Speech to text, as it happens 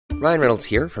Ryan Reynolds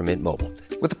here from Mint Mobile.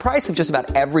 With the price of just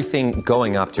about everything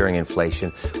going up during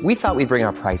inflation, we thought we'd bring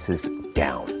our prices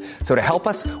down. So to help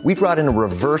us, we brought in a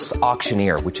reverse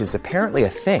auctioneer, which is apparently a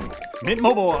thing. Mint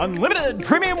Mobile Unlimited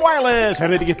Premium Wireless. How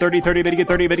to get 30, 30, bit to get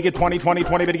 30, bit to get 20, 20,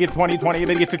 20, bit to get 20, 20,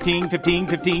 bit to get 15, 15,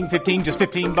 15, 15, just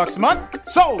 $15 a month?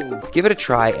 Sold! Give it a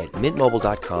try at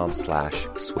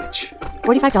mintmobile.com/switch.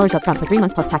 $45 up front for 3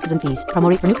 months plus taxes and fees. Promo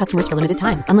rate for new customers for limited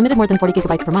time. Unlimited more than 40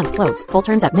 gigabytes per month. Slows full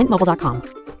terms at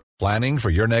mintmobile.com. Planning for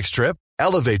your next trip?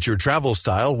 Elevate your travel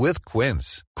style with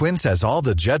Quince. Quince has all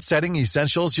the jet-setting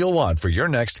essentials you'll want for your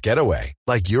next getaway,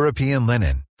 like European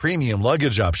linen, premium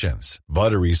luggage options,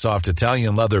 buttery soft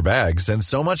Italian leather bags, and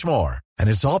so much more. And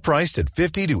it's all priced at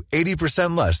 50 to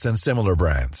 80% less than similar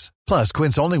brands. Plus,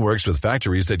 Quince only works with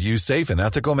factories that use safe and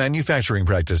ethical manufacturing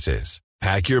practices.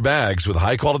 Pack your bags with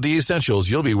high-quality essentials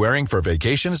you'll be wearing for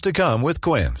vacations to come with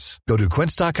Quince. Go to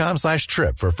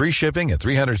quince.com/trip for free shipping and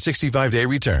 365-day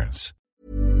returns.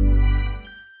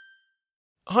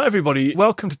 Hi, everybody.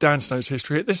 Welcome to Dan Snow's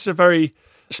History Hit. This is a very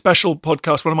special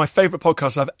podcast, one of my favourite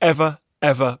podcasts I've ever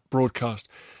broadcast.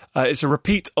 It's a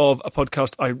repeat of a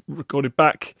podcast I recorded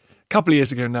back a couple of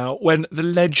years ago now when the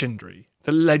legendary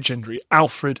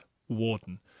Alfred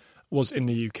Worden was in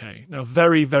the UK. Now,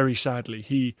 very, very sadly,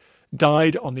 he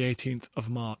died on the 18th of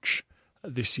March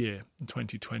this year, in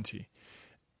 2020.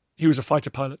 He was a fighter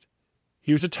pilot,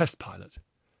 he was a test pilot,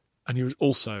 and he was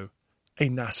also a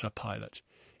NASA pilot.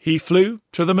 He flew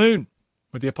to the moon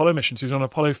with the Apollo missions. He was on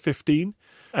Apollo 15,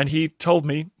 and he told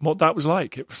me what that was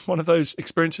like. It was one of those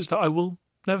experiences that I will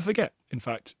never forget. In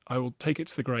fact, I will take it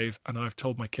to the grave, and I've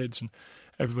told my kids and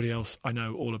everybody else I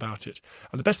know all about it.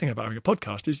 And the best thing about having a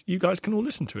podcast is you guys can all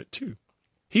listen to it too.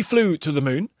 He flew to the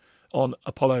moon on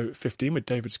Apollo 15 with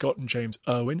David Scott and James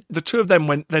Irwin. The two of them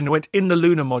went in the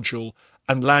lunar module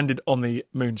and landed on the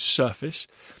moon's surface.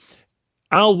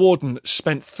 Al Worden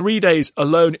spent 3 days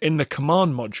alone in the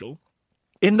command module.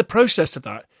 In the process of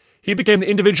that, he became the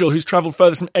individual who's travelled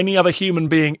furthest from any other human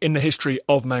being in the history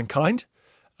of mankind,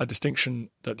 a distinction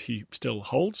that he still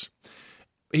holds.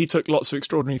 He took lots of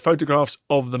extraordinary photographs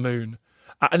of the moon.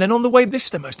 And then on the way, this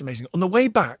is the most amazing, on the way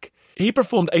back, he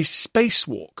performed a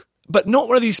spacewalk, but not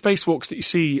one of these spacewalks that you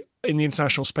see in the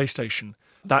International Space Station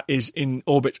that is in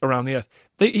orbit around the Earth.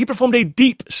 He performed a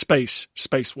deep space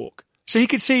spacewalk. So he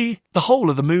could see the whole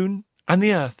of the moon and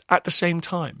the Earth at the same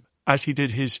time as he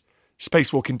did his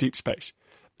spacewalk in deep space.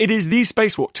 It is the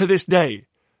spacewalk to this day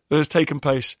that has taken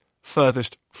place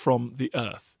furthest from the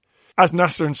Earth. As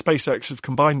NASA and SpaceX have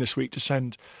combined this week to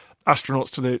send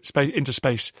astronauts into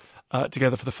space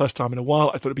together for the first time in a while,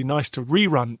 I thought it'd be nice to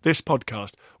rerun this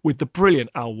podcast with the brilliant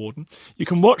Al Worden. You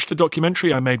can watch the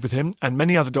documentary I made with him and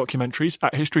many other documentaries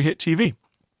at History Hit TV.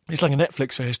 It's like a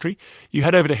Netflix for history. You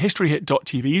head over to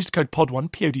historyhit.tv, use the code POD1,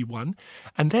 POD1,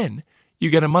 and then you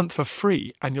get a month for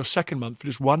free and your second month for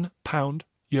just £1,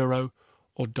 euro,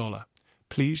 or dollar.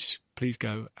 Please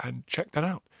go and check that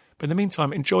out. But in the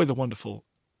meantime, enjoy the wonderful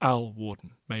Al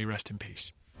Worden. May he rest in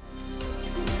peace.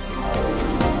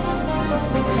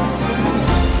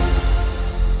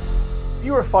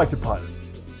 You were a fighter pilot.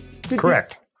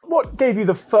 Correct. What gave you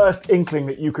the first inkling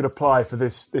that you could apply for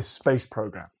this space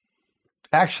program?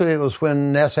 Actually, it was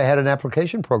when NASA had an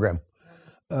application program.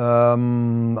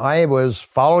 I was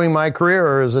following my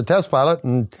career as a test pilot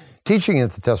and teaching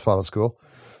at the test pilot school.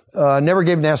 Never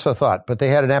gave NASA a thought, but they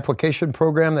had an application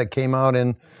program that came out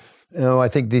in, I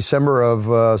think December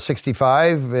of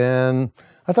 65. And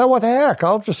I thought, what the heck?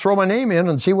 I'll just throw my name in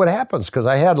and see what happens, because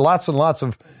I had lots and lots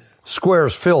of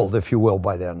squares filled, if you will,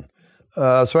 by then.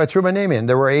 So I threw my name in.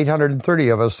 There were 830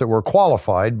 of us that were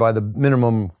qualified by the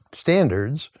minimum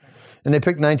standards, and they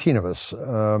picked 19 of us.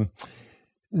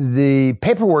 The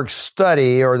paperwork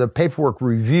study or the paperwork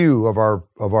review of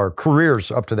our careers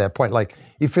up to that point, like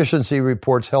efficiency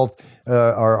reports, health,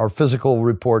 our physical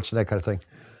reports, and that kind of thing,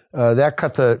 that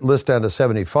cut the list down to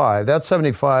 75. That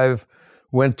 75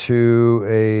 went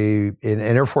to an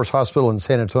Air Force hospital in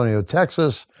San Antonio,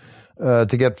 Texas,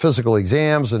 to get physical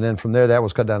exams, and then from there that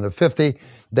was cut down to 50.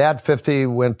 That 50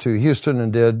 went to Houston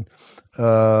and did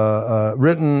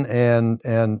written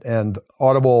and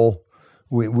audible.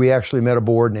 We actually met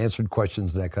aboard and answered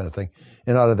questions and that kind of thing.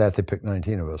 And out of that, they picked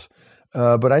 19 of us.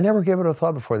 But I never gave it a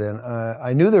thought before then.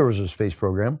 I knew there was a space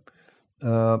program.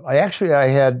 I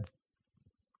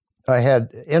had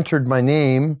entered my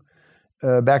name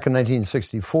back in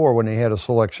 1964 when they had a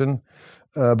selection.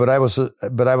 But I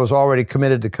was already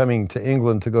committed to coming to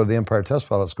England to go to the Empire Test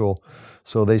Pilot School.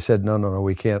 So they said, no,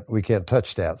 we can't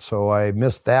touch that. So I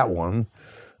missed that one.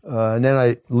 And then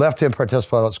I left Empire Test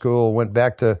Pilot School, went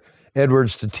back to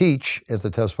Edwards to teach at the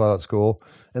Test Pilot School,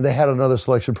 and they had another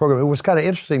selection program. It was kind of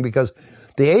interesting because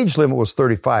the age limit was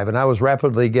 35, and I was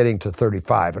rapidly getting to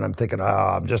 35, and I'm thinking,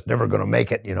 I'm just never going to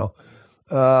make it,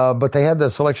 But they had the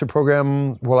selection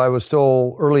program while I was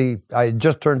still early. I had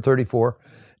just turned 34,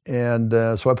 and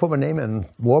so I put my name in, and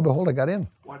lo and behold, I got in.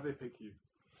 Why did they pick you?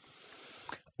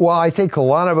 Well, I think a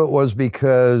lot of it was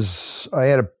because I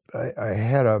had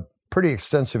a pretty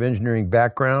extensive engineering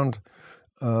background.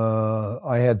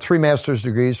 I had 3 master's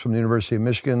degrees from the University of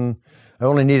Michigan. I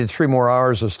only needed 3 more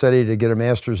hours of study to get a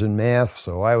master's in math,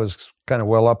 so I was kind of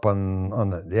well up on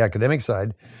the academic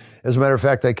side. As a matter of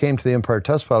fact, I came to the Empire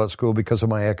Test Pilot School because of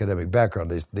my academic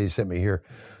background. They sent me here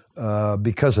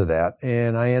because of that,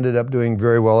 and I ended up doing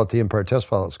very well at the Empire Test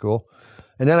Pilot School.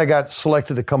 And then I got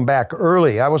selected to come back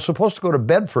early. I was supposed to go to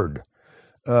Bedford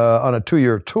on a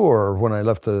 2-year tour when I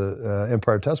left the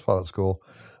Empire Test Pilot School,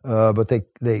 but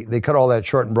they cut all that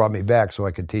short and brought me back so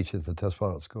I could teach at the Test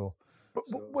Pilot School.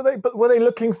 But were they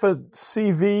looking for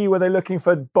CV? Were they looking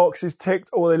for boxes ticked,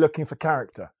 or were they looking for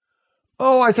character?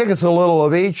 Oh, I think it's a little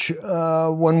of each.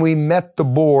 When we met the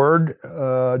board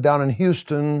down in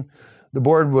Houston, the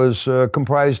board was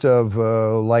comprised of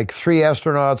like 3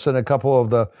 astronauts and a couple of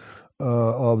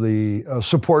the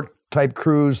support type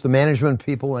crews, the management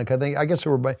people, like I think. I guess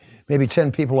there were maybe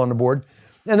 10 people on the board,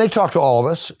 and they talked to all of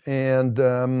us. And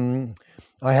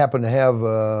I happen to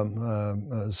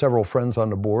have several friends on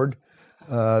the board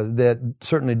that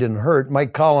certainly didn't hurt.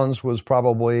 Mike Collins was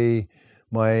probably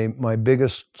my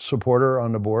biggest supporter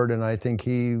on the board, and I think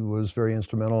he was very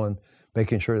instrumental in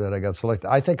making sure that I got selected.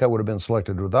 I think I would have been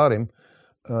selected without him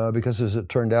because, as it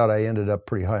turned out, I ended up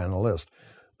pretty high on the list.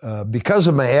 Because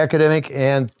of my academic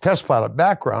and test pilot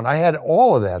background, I had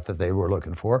all of that they were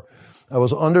looking for. I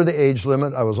was under the age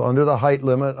limit. I was under the height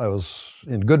limit. I was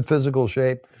in good physical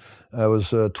shape. I was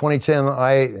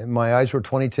 2010. My eyes were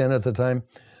 2010 at the time.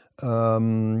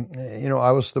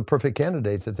 I was the perfect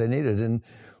candidate that they needed. And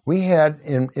we had,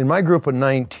 in my group of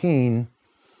 19,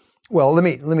 well, let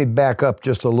me back up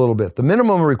just a little bit. The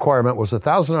minimum requirement was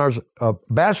 1,000 hours, a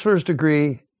bachelor's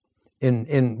degree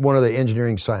in one of the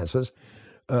engineering sciences,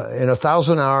 and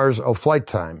 1,000 hours of flight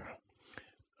time.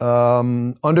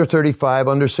 Under 35,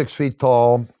 under 6 feet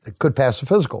tall, it could pass the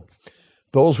physical.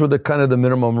 Those were the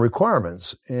minimum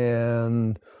requirements.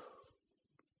 And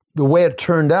the way it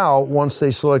turned out, once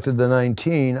they selected the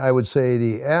 19, I would say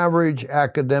the average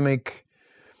academic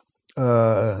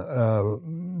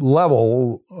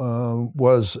level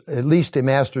was at least a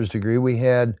master's degree. We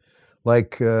had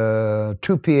like 2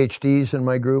 PhDs in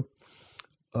my group.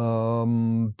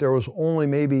 There was only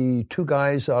maybe 2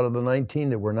 guys out of the 19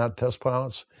 that were not test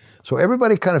pilots. So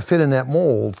everybody kind of fit in that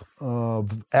mold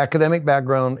of academic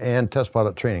background and test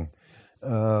pilot training.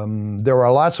 There were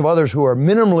lots of others who are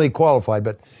minimally qualified,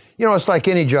 but it's like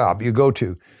any job you go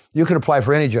to. You can apply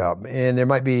for any job, and there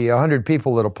might be 100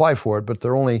 people that apply for it, but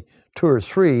there are only 2 or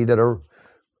 3 that are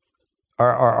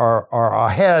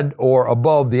ahead or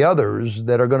above the others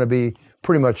that are going to be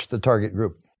pretty much the target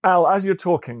group. Al, as you're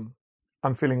talking,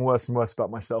 I'm feeling worse and worse about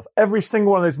myself. Every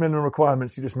single one of those minimum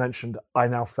requirements you just mentioned, I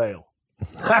now fail.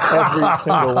 Every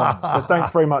single one. So thanks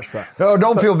very much for that. No,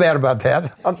 don't feel bad about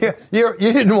that. You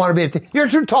didn't want to be. You're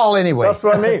too tall anyway. That's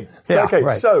what I mean. So, yeah, okay.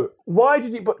 Right. So why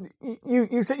did you? But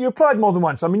you said you applied more than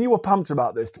once. I mean, you were pumped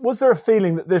about this. Was there a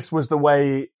feeling that this was the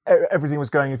way everything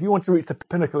was going? If you wanted to reach the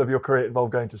pinnacle of your career, it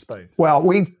involved going to space. Well,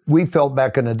 we felt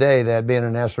back in the day that being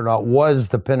an astronaut was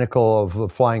the pinnacle of the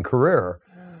flying career.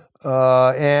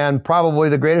 And probably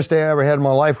the greatest day I ever had in my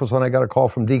life was when I got a call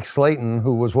from Deke Slayton,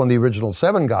 who was one of the original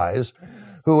 7 guys,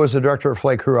 who was the director of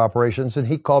flight crew operations. And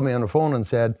he called me on the phone and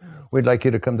said, "We'd like you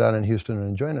to come down in Houston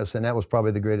and join us." And that was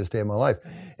probably the greatest day of my life.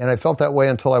 And I felt that way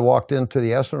until I walked into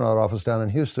the astronaut office down in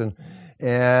Houston,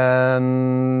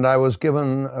 and I was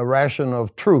given a ration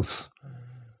of truth.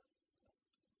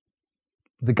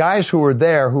 The guys who were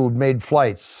there who made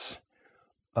flights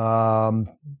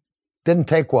didn't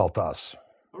take well to us.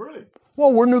 Oh, really?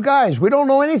 Well, we're new guys. We don't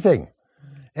know anything.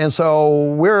 And so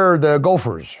we're the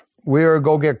gophers. We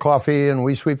go get coffee and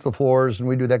we sweep the floors and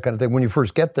we do that kind of thing when you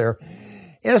first get there.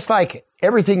 And it's like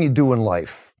everything you do in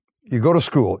life. You go to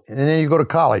school and then you go to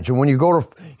college. And when you go to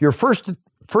your first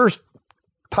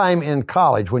time in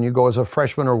college, when you go as a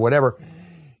freshman or whatever,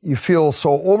 you feel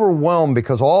so overwhelmed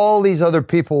because all these other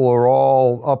people are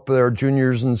all up there,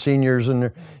 juniors and seniors,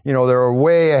 and they're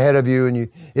way ahead of you, and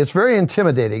it's very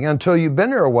intimidating until you've been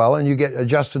there a while and you get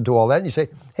adjusted to all that, and you say,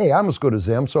 "Hey, I'm as good as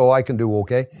them, so I can do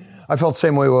okay." I felt the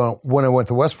same way when I went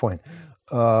to West Point.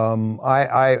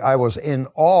 I was in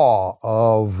awe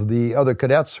of the other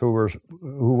cadets who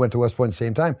went to West Point at the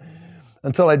same time.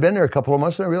 Until I'd been there a couple of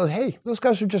months and I realized, hey, those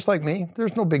guys are just like me.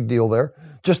 There's no big deal there.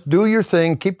 Just do your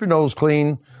thing, keep your nose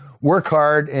clean, work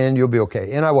hard, and you'll be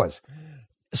okay. And I was.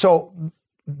 So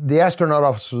the astronaut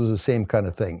office was the same kind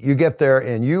of thing. You get there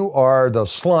and you are the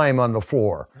slime on the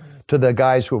floor to the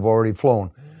guys who have already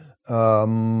flown.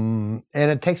 And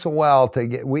it takes a while to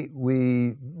get,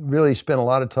 we really spent a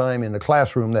lot of time in the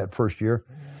classroom that first year.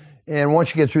 And once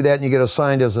you get through that and you get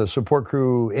assigned as a support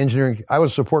crew engineering, I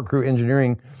was support crew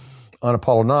engineering on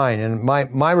Apollo 9. And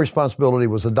my responsibility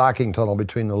was the docking tunnel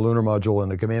between the lunar module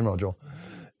and the command module.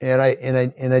 And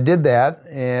I did that,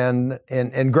 and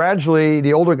gradually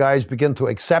the older guys begin to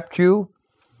accept you.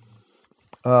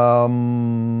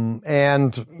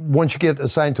 And once you get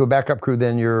assigned to a backup crew,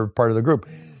 then you're part of the group.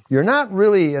 You're not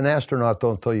really an astronaut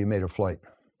though until you made a flight.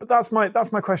 But that's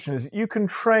my question: is you can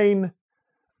train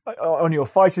on your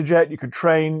fighter jet. You could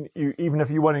train even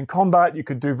if you weren't in combat. You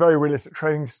could do very realistic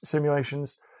training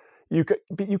simulations.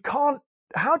 But you can't.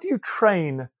 How do you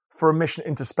train for a mission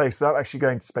into space without actually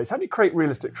going to space? How do you create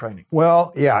realistic training?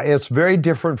 Well, yeah, it's very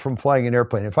different from flying an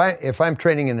airplane. If I'm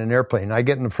training in an airplane, I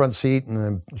get in the front seat and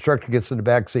the instructor gets in the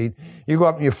back seat. You go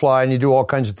up and you fly and you do all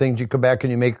kinds of things. You come back and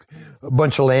you make a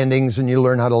bunch of landings and you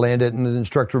learn how to land it, and the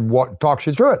instructor talks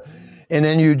you through it. And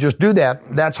then you just do that.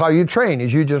 That's how you train,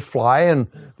 is you just fly and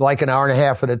like an hour and a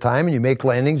half at a time, and you make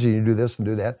landings and you do this and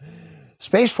do that.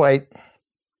 Space flight,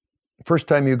 first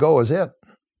time you go is it.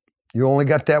 You only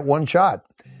got that one shot.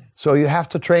 So you have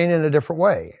to train in a different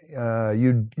way.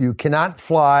 You cannot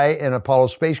fly an Apollo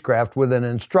spacecraft with an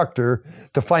instructor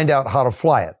to find out how to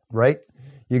fly it, right?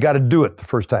 You got to do it the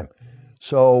first time.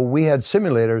 So we had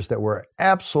simulators that were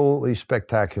absolutely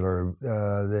spectacular.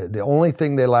 The only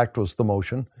thing they lacked was the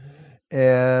motion.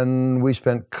 And we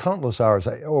spent countless hours.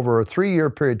 Over a 3-year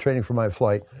period training for my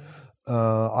flight,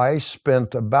 I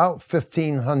spent about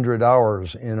 1,500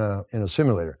 hours in a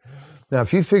simulator. Now,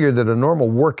 if you figure that a normal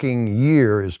working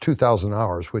year is 2,000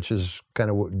 hours, which is kind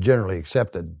of generally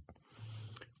accepted,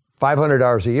 500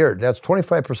 hours a year, that's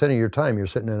 25% of your time you're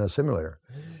sitting in a simulator.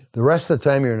 The rest of the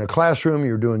time you're in a classroom,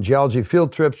 you're doing geology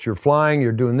field trips, you're flying,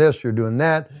 you're doing this, you're doing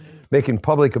that, making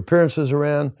public appearances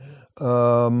around.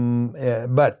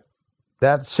 But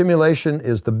that simulation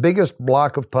is the biggest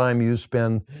block of time you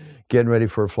spend getting ready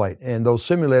for a flight. And those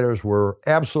simulators were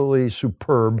absolutely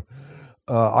superb.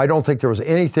 I don't think there was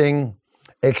anything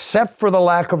except for the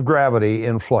lack of gravity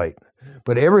in flight,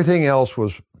 but everything else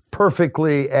was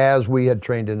perfectly as we had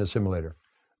trained in the simulator.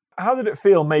 How did it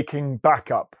feel making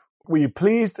backup? Were you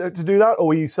pleased to do that, or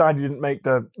were you sad you didn't make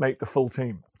the full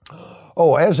team?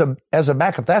 Oh, as a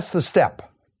backup, that's the step.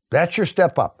 That's your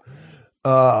step up.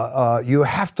 You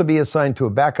have to be assigned to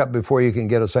a backup before you can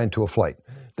get assigned to a flight.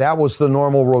 That was the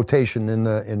normal rotation in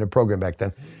the program back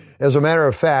then. As a matter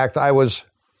of fact, I was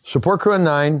support crew on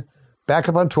 9,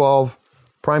 backup on 12,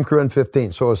 prime crew on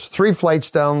 15. So it's 3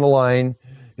 flights down the line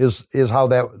is how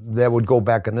that would go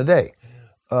back in the day.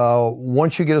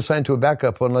 Once you get assigned to a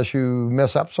backup, unless you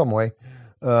mess up some way,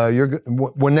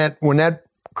 when that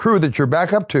crew that you're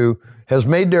back up to has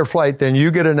made their flight, then you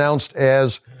get announced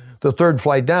as the 3rd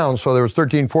flight down. So there was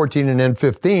 13, 14, and then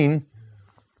 15.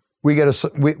 We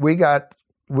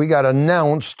got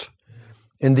announced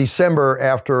in December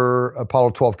after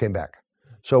Apollo 12 came back.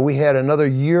 So we had another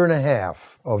 1.5 years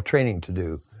of training to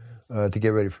do to get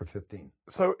ready for 15.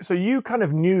 So you kind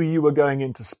of knew you were going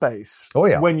into space. Oh,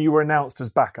 yeah. When you were announced as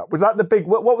backup. Was that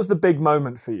what was the big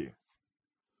moment for you?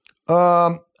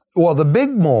 Well, the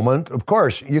big moment, of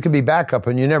course, you can be backup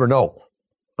and you never know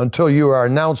until you are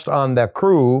announced on that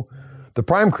crew, the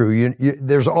prime crew.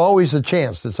 There's always a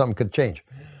chance that something could change.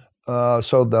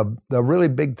 So the really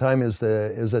big time is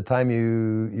the time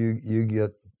you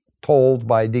get told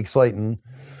by Deke Slayton,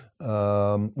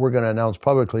 we're going to announce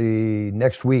publicly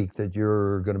next week that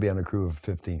you're going to be on a crew of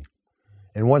 15.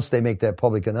 And once they make that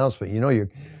public announcement,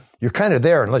 you're kind of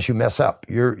there unless you mess up.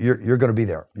 You're going to be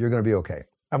there. You're going to be okay.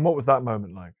 And what was that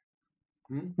moment like?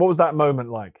 What was that moment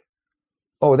like?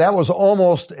 Oh, that was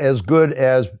almost as good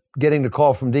as getting the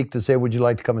call from Deke to say, would you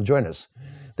like to come and join us?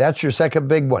 That's your second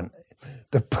big one.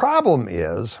 The problem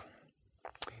is,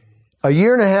 1.5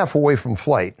 years away from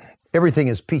flight, everything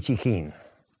is peachy keen.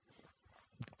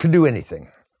 Can do anything.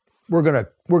 We're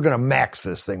gonna max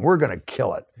this thing. We're gonna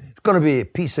kill it. It's gonna be a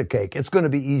piece of cake. It's gonna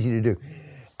be easy to do.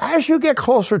 As you get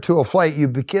closer to a flight, you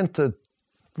begin to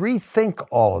rethink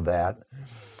all of that.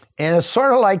 And it's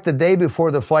sort of like the day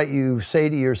before the flight, you say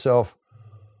to yourself,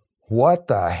 what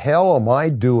the hell am I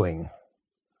doing?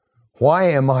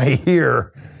 Why am I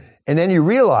here? And then you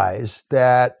realize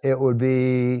that it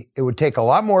would take a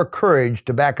lot more courage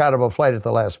to back out of a flight at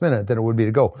the last minute than it would be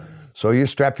to go. So you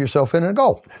strap yourself in and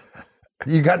go.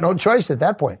 You got no choice at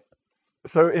that point.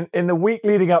 So in the week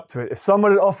leading up to it, if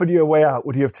someone had offered you a way out,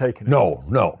 would you have taken it?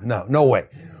 No way.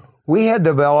 We had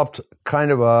developed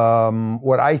kind of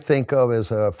what I think of as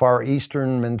a Far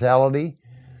Eastern mentality,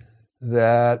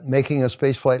 that making a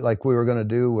space flight like we were going to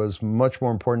do was much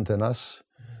more important than us.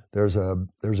 There's a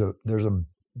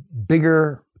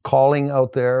bigger calling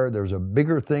out there. There's a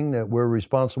bigger thing that we're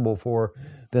responsible for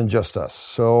than just us.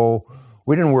 So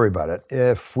we didn't worry about it.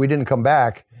 If we didn't come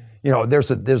back, there's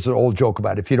an old joke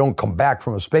about if you don't come back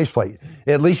from a space flight,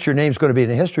 at least your name's going to be in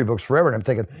the history books forever. And I'm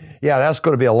thinking, yeah, that's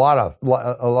going to be a lot of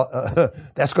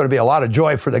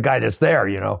joy for the guy that's there,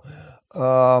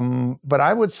 But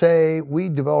I would say we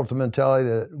developed a mentality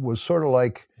that was sort of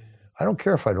like, I don't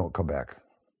care if I don't come back.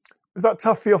 Was that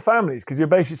tough for your families? Because you're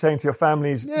basically saying to your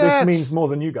families, this means more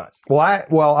than you guys.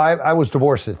 Well, I was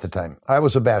divorced at the time. I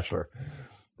was a bachelor.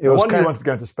 It no was wonder you wanted to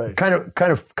go into space. Kind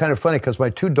of funny, because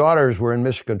my two daughters were in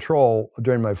mission control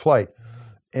during my flight,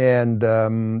 and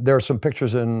there are some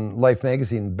pictures in Life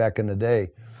magazine back in the day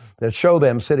that show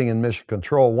them sitting in mission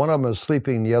control. One of them is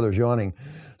sleeping, the other's yawning.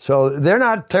 So they're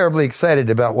not terribly excited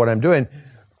about what I'm doing.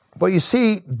 But you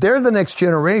see, they're the next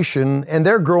generation, and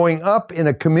they're growing up in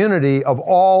a community of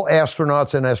all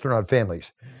astronauts and astronaut families.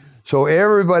 So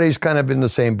everybody's kind of in the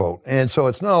same boat, and so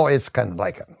it's kind of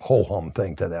like a ho-hum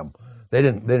thing to them. They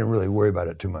didn't really worry about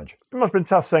it too much. It must have been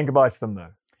tough saying goodbye to them, though.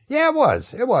 Yeah, it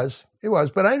was.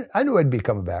 But I knew I'd be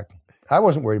coming back. I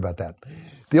wasn't worried about that.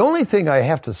 The only thing I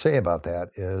have to say about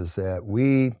that is that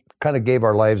we kind of gave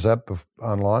our lives up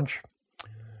on launch.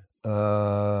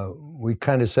 We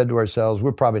kind of said to ourselves,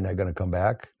 we're probably not going to come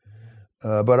back.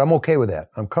 But I'm okay with that.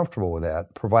 I'm comfortable with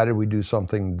that, provided we do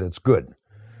something that's good.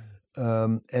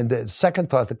 And the second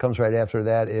thought that comes right after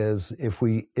that is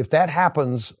if that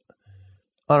happens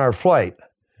on our flight,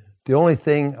 the only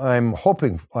thing I'm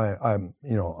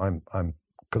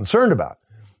concerned about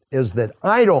is that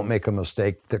I don't make a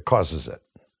mistake that causes it.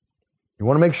 You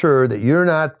want to make sure that you're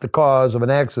not the cause of an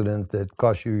accident that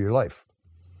costs you your life.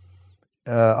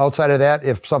 Outside of that,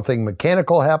 if something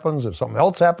mechanical happens, if something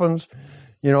else happens,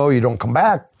 you don't come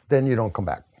back, then you don't come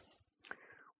back.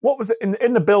 What was it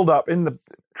in the build-up, in the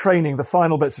training, the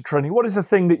final bits of training? What is the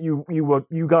thing that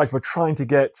you guys were trying to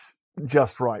get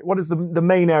just right? What is the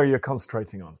main area you're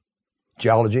concentrating on?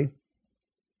 Geology.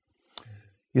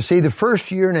 You see, the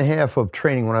first year and a half of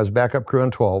training when I was backup crew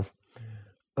on 12,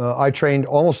 I trained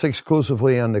almost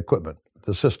exclusively on the equipment,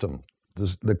 the system,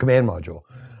 the command module,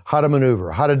 how to maneuver,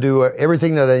 how to do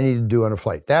everything that I need to do on a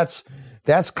flight. That's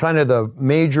kind of the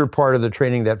major part of the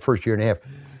training that first year and a half.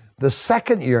 The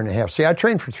second year and a half, see, I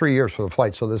trained for 3 years for the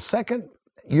flight. So the second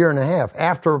year and a half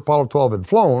after Apollo 12 had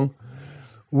flown,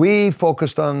 we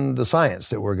focused on the science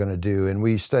that we're going to do, and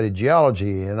we studied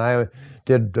geology, and I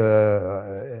did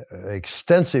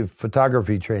extensive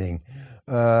photography training.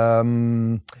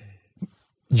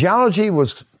 Geology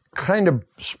was kind of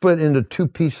split into two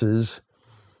pieces.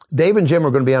 Dave and Jim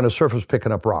were going to be on the surface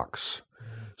picking up rocks.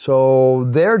 So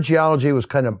their geology was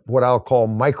kind of what I'll call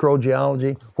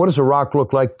microgeology. What does a rock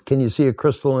look like? Can you see a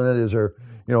crystal in it? Is there,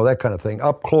 that kind of thing,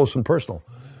 up close and personal.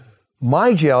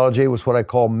 My geology was what I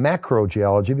call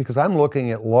macrogeology, because I'm looking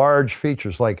at large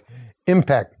features like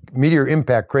meteor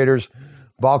impact craters,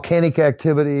 volcanic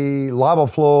activity, lava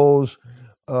flows,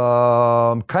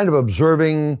 kind of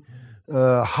observing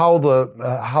how the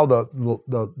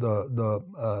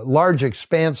large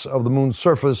expanse of the moon's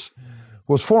surface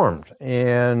was formed.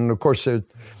 And of course,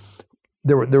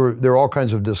 there were all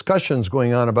kinds of discussions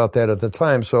going on about that at the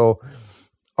time. So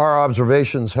our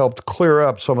observations helped clear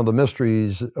up some of the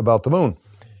mysteries about the moon.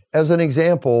 As an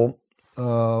example,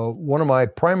 one of my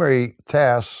primary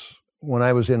tasks when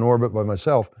I was in orbit by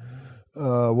myself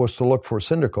was to look for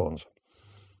cinder cones.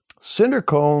 Cinder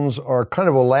cones are kind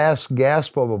of a last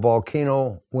gasp of a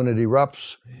volcano when it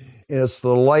erupts, and it's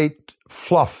the light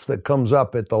fluff that comes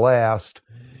up at the last,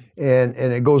 and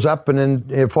it goes up and then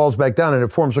it falls back down and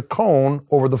it forms a cone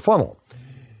over the funnel.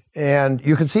 And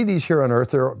you can see these here on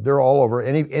Earth. They're all over.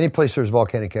 Any place there's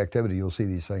volcanic activity, you'll see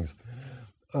these things.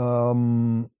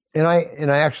 And I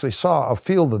actually saw a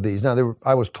field of these. Now,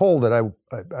 I was told that I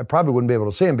probably wouldn't be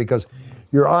able to see them because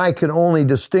your eye can only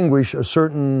distinguish a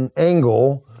certain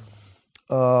angle.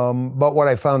 But what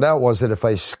I found out was that if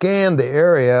I scanned the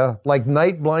area, like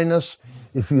night blindness,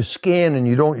 if you scan and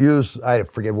you don't use, I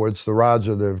forget whether it's the rods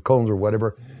or the cones or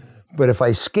whatever, but if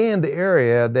I scanned the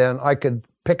area, then I could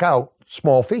pick out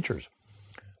small features.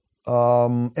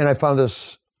 And I found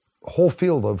this whole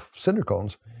field of cinder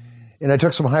cones. And I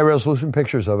took some high-resolution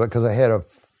pictures of it because I had a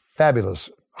fabulous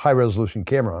high-resolution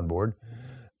camera on board.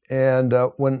 And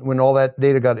when all that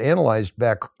data got analyzed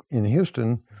back in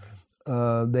Houston,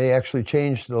 they actually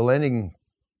changed the landing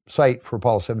site for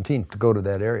Apollo 17 to go to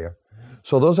that area.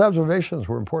 So those observations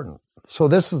were important. So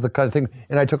this is the kind of thing,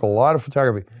 and I took a lot of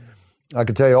photography. I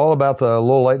could tell you all about the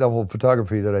low light level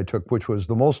photography that I took, which was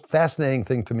the most fascinating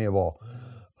thing to me of all.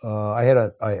 I had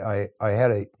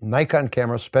a Nikon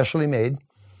camera, specially made.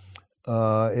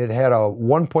 It had a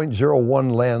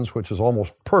 1.01 lens, which is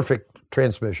almost perfect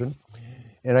transmission,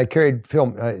 and I carried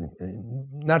film.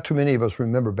 Not too many of us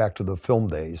remember back to the film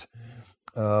days,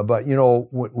 but you know,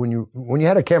 when you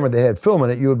had a camera that had film in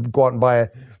it, you would go out and buy a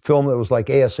film that was like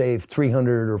ASA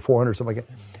 300 or 400, something like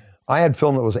that. I had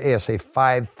film that was ASA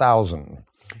 5000.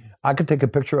 I could take a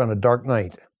picture on a dark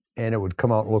night, and it would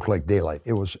come out and look like daylight.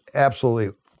 It was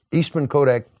absolutely, Eastman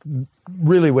Kodak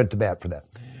really went to bat for that.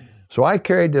 So I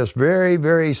carried this very,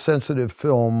 very sensitive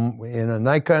film in a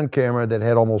Nikon camera that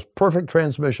had almost perfect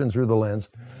transmission through the lens,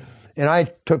 and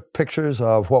I took pictures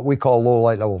of what we call low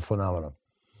light level phenomena.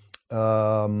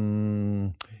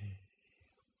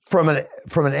 From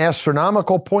an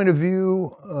astronomical point of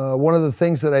view, one of the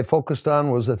things that I focused on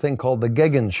was a thing called the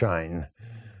Gegenschein.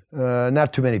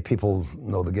 Not too many people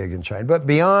know the Gegenschein, but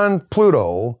beyond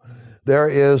Pluto, there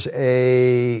is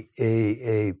a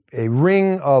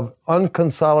ring of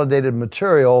unconsolidated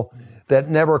material that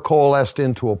never coalesced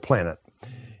into a planet.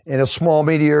 And it's small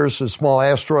meteors, it's small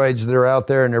asteroids that are out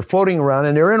there, and they're floating around,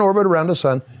 and they're in orbit around the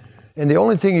sun. And the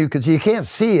only thing you can see, you can't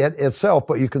see it itself,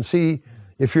 but you can see,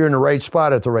 if you're in the right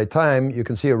spot at the right time, you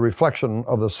can see a reflection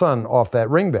of the sun off that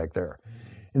ring back there.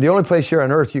 And the only place here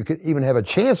on Earth you could even have a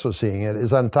chance of seeing it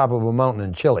is on top of a mountain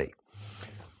in Chile.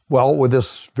 Well, with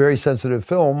this very sensitive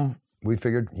film, we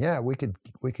figured, yeah, we could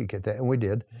get that, and we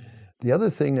did. The other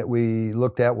thing that we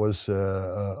looked at was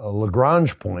a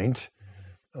Lagrange point.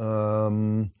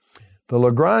 The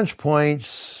Lagrange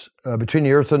points between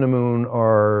the Earth and the Moon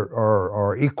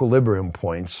are equilibrium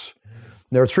points.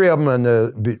 There are three of them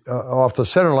off the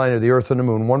center line of the Earth and the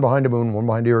Moon, one behind the Moon, one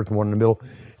behind the Earth, and one in the middle.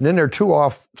 And then there are two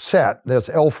offset, that's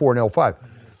L4 and L5.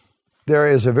 There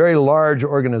is a very large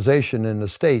organization in the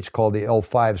States called the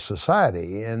L5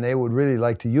 Society, and they would really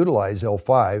like to utilize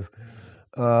L5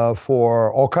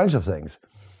 for all kinds of things.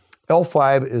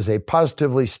 L5 is a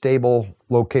positively stable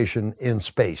location in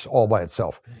space all by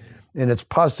itself. And it's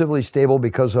positively stable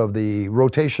because of the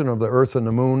rotation of the Earth and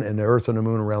the Moon and the Earth and the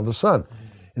Moon around the sun.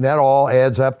 And that all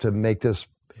adds up to make this,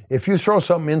 if you throw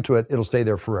something into it, it'll stay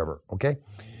there forever, okay?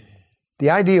 The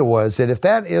idea was that if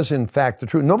that is in fact the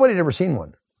truth, nobody had ever seen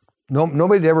one.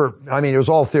 Nobody ever, I mean, it was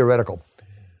all theoretical.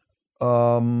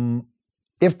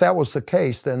 If that was the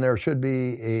case, then there should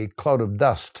be a cloud of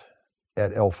dust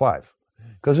at L5,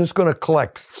 because it's going to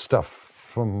collect stuff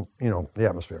from, the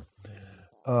atmosphere.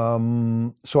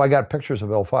 So I got pictures of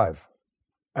L5.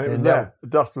 And it was there. The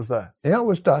dust was there. Yeah, it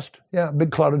was dust. Yeah, a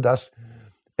big cloud of dust.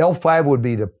 L5 would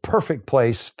be the perfect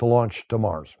place to launch to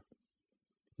Mars.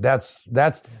 That's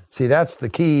the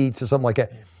key to something like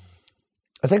that.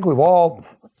 I think we've all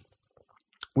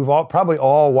probably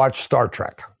all watched Star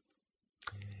Trek.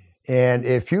 And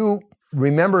if you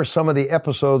remember some of the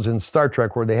episodes in Star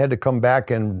Trek where they had to come back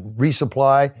and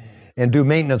resupply and do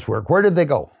maintenance work, where did they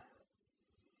go?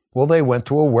 Well, they went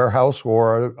to a warehouse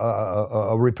or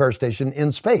a repair station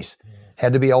in space.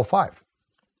 Had to be L5.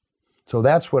 So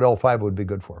that's what L5 would be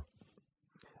good for.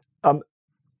 I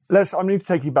need to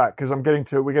take you back because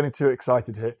we're getting too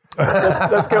excited here.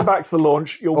 Let's go back to the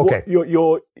launch. Okay.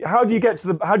 How do you get to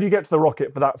the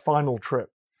rocket for that final trip?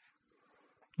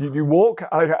 Do you walk?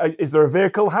 Is there a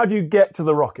vehicle? How do you get to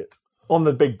the rocket on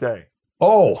the big day?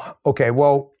 Oh, okay.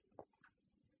 Well,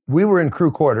 we were in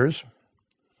crew quarters.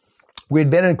 We had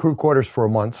been in crew quarters for a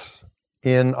month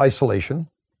in isolation.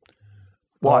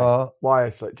 Why? Why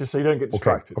isolate? Just so you don't get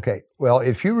distracted. Okay. Well,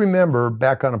 if you remember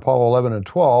back on Apollo 11 and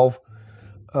 12,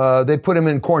 they put him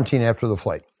in quarantine after the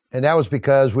flight. And that was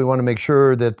because we want to make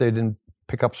sure that they didn't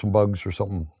pick up some bugs or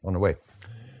something on the way.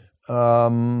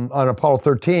 On Apollo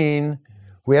 13,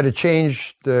 we had to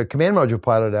change the command module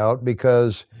pilot out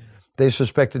because they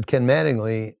suspected Ken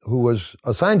Mattingly, who was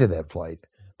assigned to that flight,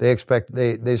 they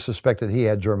suspected he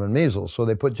had German measles. So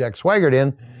they put Jack Swigert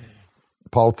in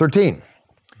Apollo 13.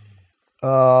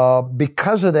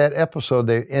 Because of that episode,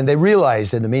 they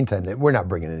realized in the meantime that we're not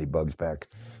bringing any bugs back.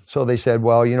 So they said,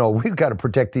 well, we've got to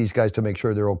protect these guys to make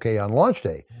sure they're okay on launch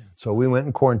day. So we went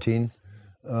in quarantine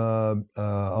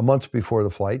a month before the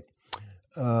flight.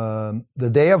 The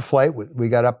day of flight, we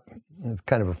got up, it's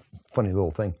kind of a funny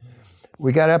little thing.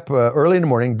 We got up early in the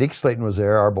morning. Deke Slayton was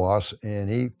there, our boss, and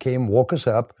he came, woke us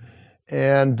up,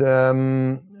 and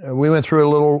we went through a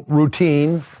little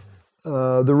routine.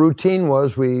 The routine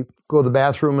was we go to the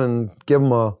bathroom and give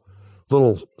them a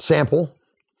little sample,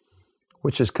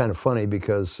 which is kind of funny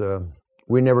because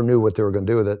we never knew what they were going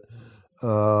to do with it.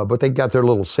 But they got their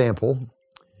little sample.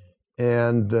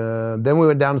 And then we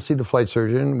went down to see the flight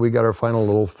surgeon. We got our final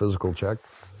little physical check.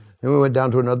 Then we went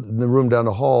down to the room down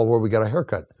the hall where we got a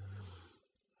haircut.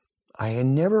 I had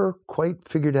never quite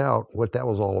figured out what that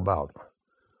was all about.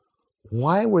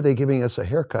 Why were they giving us a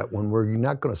haircut when we're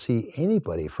not going to see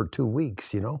anybody for 2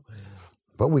 weeks, you know?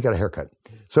 But we got a haircut.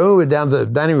 So we went down to the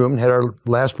dining room and had our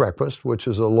last breakfast, which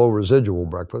is a low residual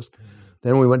breakfast.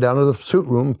 Then we went down to the suit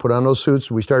room, put on those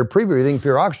suits. We started pre-breathing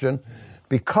pure oxygen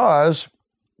because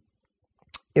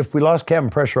if we lost cabin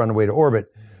pressure on the way to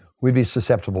orbit, we'd be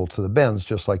susceptible to the bends,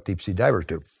 just like deep sea divers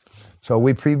do. So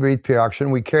we pre-breathed pure oxygen.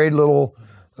 We carried little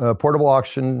portable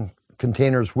oxygen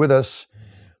containers with us.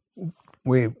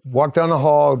 We walked down the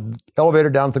hall, elevator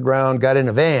down to the ground, got in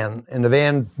a van, and the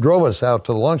van drove us out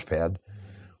to the launch pad.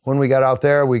 When we got out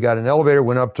there, we got an elevator,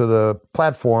 went up to the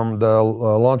platform, the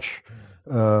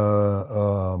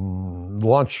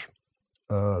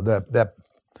that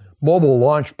mobile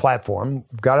launch platform,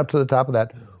 got up to the top of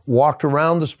that, walked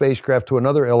around the spacecraft to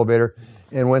another elevator,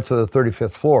 and went to the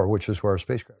 35th floor, which is where our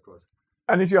spacecraft was.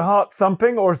 And is your heart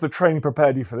thumping, or has the training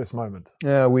prepared you for this moment?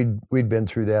 Yeah, we'd been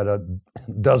through that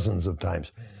dozens of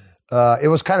times. It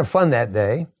was kind of fun that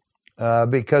day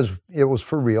because it was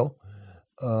for real.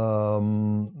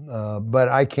 But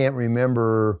I can't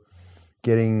remember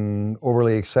getting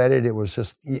overly excited. It was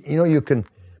just, you know, you can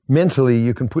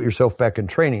put yourself back in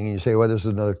training and you say, well, this is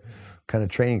another kind of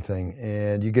training thing.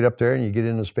 And you get up there and you get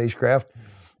in the spacecraft.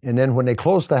 And then when they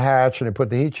close the hatch and they put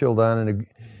the heat shield on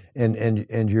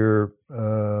and your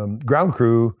ground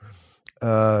crew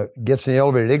gets in the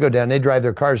elevator, they go down, they drive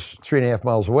their cars 3.5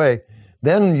 miles away.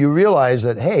 Then you realize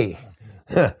that, hey,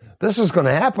 this is going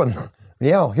to happen.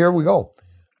 Yeah, here we go.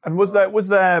 And was there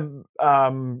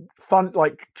fun,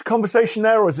 like conversation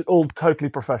there, or is it all totally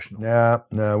professional?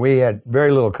 No, we had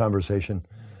very little conversation.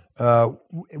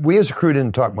 We as a crew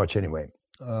didn't talk much anyway.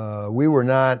 We were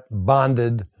not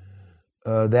bonded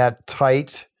that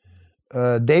tight.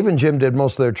 Dave and Jim did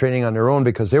most of their training on their own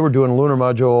because they were doing lunar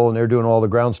module and they were doing all the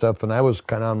ground stuff, and I was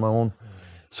kind of on my own.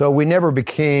 So we never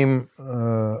became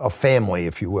a family,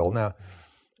 if you will. Now,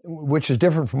 which is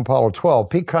different from Apollo 12.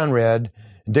 Pete Conrad,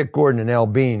 Dick Gordon, and Al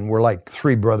Bean were like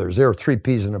three brothers. They were three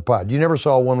peas in a pod. You never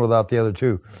saw one without the other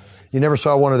two. You never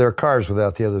saw one of their cars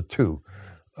without the other two.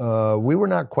 We were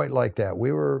not quite like that.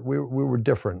 We were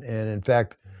different. And in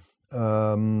fact,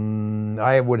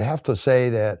 I would have to say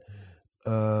that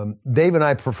Dave and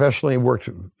I professionally worked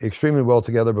extremely well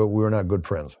together, but we were not good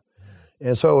friends.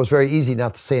 And so it was very easy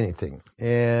not to say anything.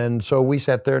 And so we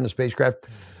sat there in the spacecraft.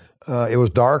 It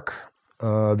was dark.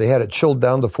 They had it chilled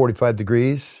down to 45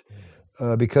 degrees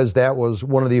because that was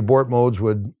one of the abort modes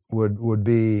would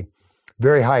be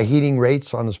very high heating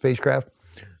rates on the spacecraft.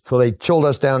 So they chilled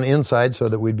us down inside so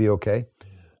that we'd be okay.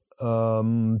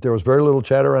 There was very little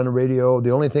chatter on the radio.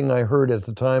 The only thing I heard at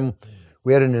the time,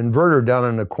 we had an inverter down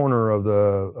in the corner of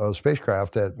the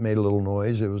spacecraft that made a little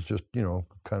noise. It was just,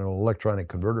 kind of an electronic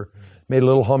converter. Made a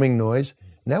little humming noise,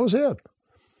 and that was it.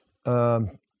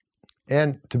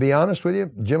 And to be honest with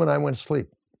you, Jim and I went to sleep.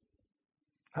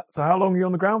 So how long were you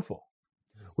on the ground for?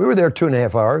 We were there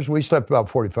 2.5 hours. We slept about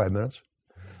 45 minutes.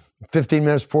 15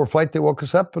 minutes before flight, they woke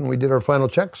us up, and we did our final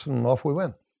checks, and off we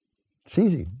went. It's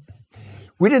easy.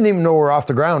 We didn't even know we were off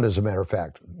the ground, as a matter of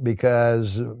fact,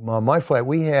 because on my flight,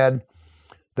 we had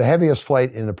the heaviest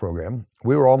flight in the program.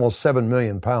 We were almost 7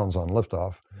 million pounds on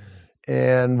liftoff,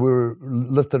 and we were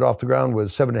lifted off the ground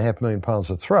with 7.5 million pounds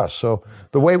of thrust. So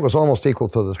the weight was almost equal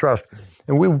to the thrust,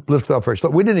 and we lifted off very slow.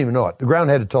 We didn't even know it. The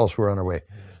ground had to tell us we were on our way.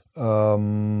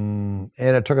 And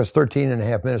it took us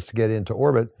 13.5 minutes to get into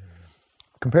orbit.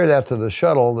 Compare that to the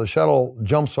shuttle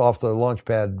jumps off the launch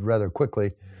pad rather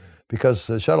quickly because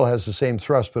the shuttle has the same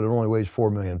thrust, but it only weighs 4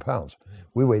 million pounds.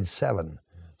 We weighed 7.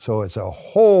 So it's a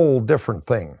whole different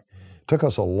thing. It took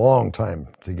us a long time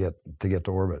to get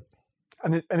to orbit.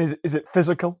 And is it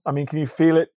physical? I mean, can you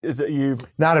feel it? Is it you?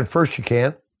 Not at first, you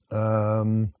can't.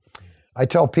 I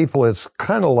tell people it's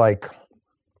kind of like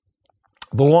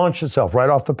the launch itself, right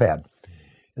off the pad.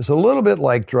 It's a little bit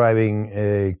like driving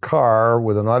a car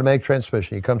with an automatic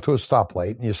transmission. You come to a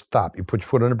stoplight and you stop. You put your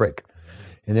foot on the brake.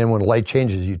 And then when the light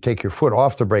changes, you take your foot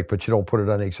off the brake, but you don't put it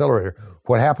on the accelerator.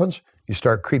 What happens? You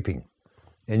start creeping.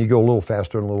 And you go a little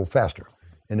faster and a little faster.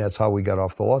 And that's how we got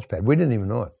off the launch pad. We didn't even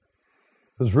know it.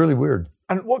 It was really weird.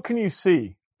 And what can you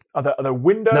see? Are there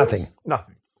windows?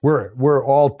 Nothing. We're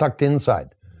all tucked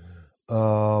inside.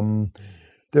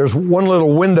 There's one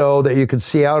little window that you could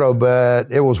see out of,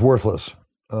 but it was worthless.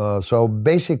 So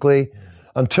basically,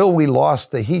 until we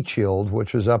lost the heat shield,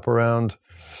 which was up around,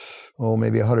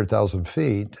 maybe 100,000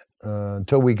 feet,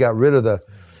 until we got rid of the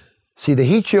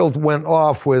heat shield went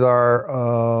off with our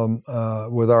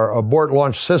abort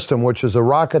launch system, which is a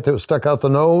rocket that was stuck out the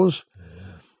nose.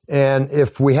 And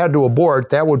if we had to abort,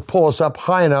 that would pull us up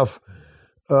high enough,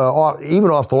 even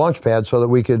off the launch pad, so that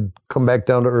we could come back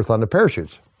down to Earth on the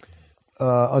parachutes.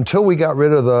 Until we got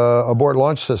rid of the abort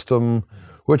launch system,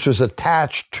 which was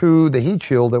attached to the heat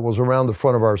shield that was around the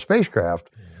front of our spacecraft.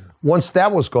 Once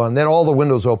that was gone, then all the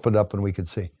windows opened up and we could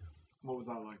see. What was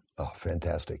that like? Oh,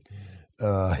 fantastic.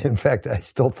 In fact, I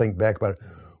still think back about it.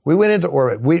 We went into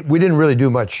orbit. We didn't really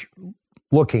do much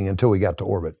looking until we got to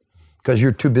orbit because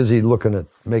you're too busy looking at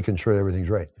making sure everything's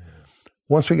right.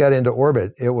 Once we got into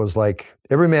orbit, it was like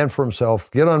every man for himself,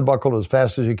 get unbuckled as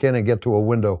fast as you can and get to a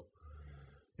window.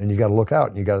 And you got to look out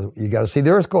and you got to see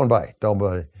the Earth going by.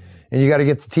 And you got to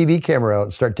get the TV camera out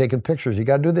and start taking pictures. You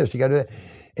got to do this, you got to do that.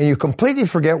 And you completely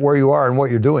forget where you are and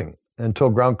what you're doing until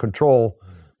ground control,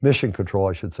 mission control,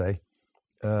 I should say,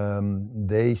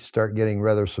 they start getting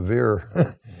rather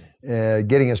severe,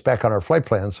 getting us back on our flight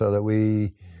plan so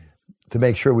that to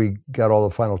make sure we got all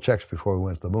the final checks before we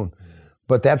went to the moon.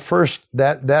 But that first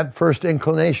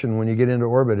inclination when you get into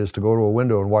orbit is to go to a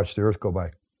window and watch the Earth go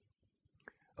by.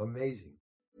 Amazing.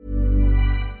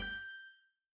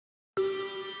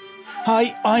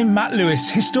 Hi, I'm Matt Lewis,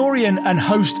 historian and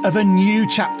host of a new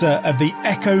chapter of the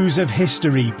Echoes of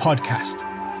History podcast.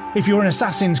 If you're an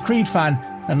Assassin's Creed fan,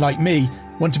 and like me,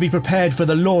 want to be prepared for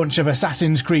the launch of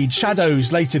Assassin's Creed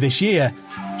Shadows later this year,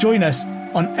 join us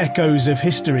on Echoes of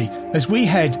History as we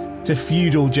head to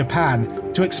feudal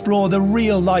Japan to explore the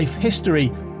real-life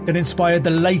history that inspired the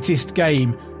latest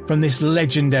game from this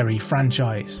legendary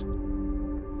franchise.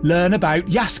 Learn about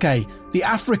Yasuke, the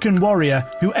African warrior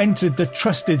who entered the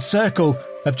trusted circle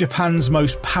of Japan's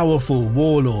most powerful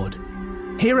warlord.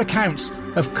 Hear accounts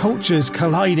of cultures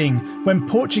colliding when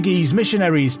Portuguese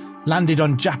missionaries landed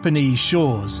on Japanese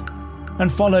shores,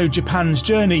 and follow Japan's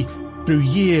journey through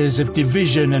years of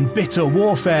division and bitter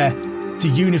warfare to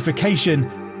unification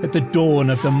at the dawn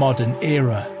of the modern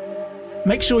era.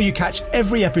 Make sure you catch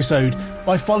every episode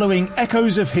by following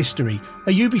Echoes of History,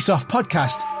 a Ubisoft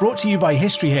podcast brought to you by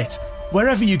History Hit,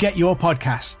 wherever you get your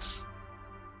podcasts.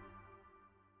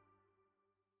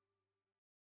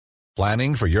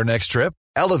 Planning for your next trip?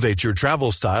 Elevate your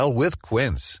travel style with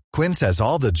Quince. Quince has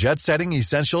all the jet-setting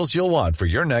essentials you'll want for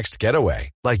your next getaway,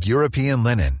 like European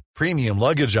linen, premium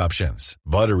luggage options,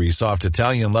 buttery soft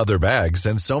Italian leather bags,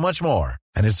 and so much more.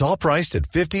 And it's all priced at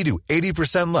 50 to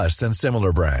 80% less than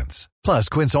similar brands. Plus,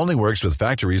 Quince only works with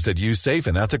factories that use safe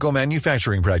and ethical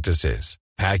manufacturing practices.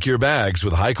 Pack your bags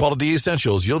with high-quality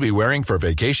essentials you'll be wearing for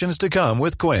vacations to come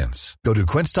with Quince. Go to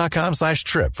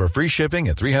quince.com/trip for free shipping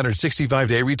and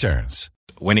 365-day returns.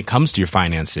 When it comes to your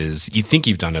finances, you think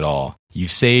you've done it all.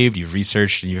 You've saved, you've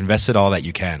researched, and you've invested all that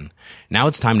you can. Now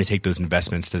it's time to take those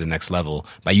investments to the next level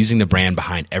by using the brand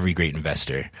behind every great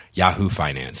investor, Yahoo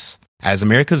Finance. As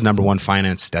America's #1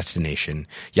 finance destination,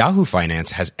 Yahoo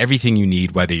Finance has everything you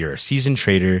need, whether you're a seasoned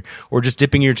trader or just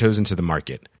dipping your toes into the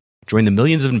market. Join the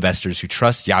millions of investors who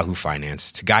trust Yahoo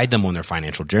Finance to guide them on their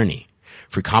financial journey.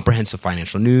 For comprehensive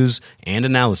financial news and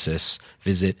analysis,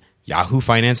 visit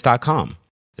yahoofinance.com,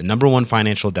 the #1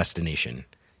 financial destination,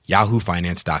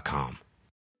 yahoofinance.com.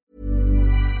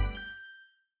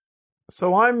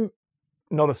 So I'm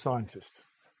not a scientist.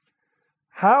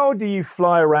 How do you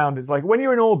fly around? It's like when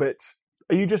you're in orbit,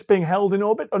 are you just being held in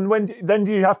orbit? And then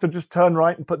do you have to just turn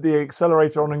right and put the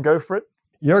accelerator on and go for it?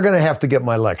 You're going to have to get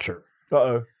my lecture.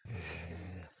 Uh-oh.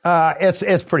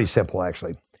 It's pretty simple,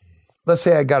 actually. Let's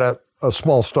say I got a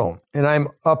small stone, and I'm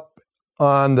up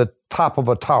on the top of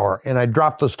a tower, and I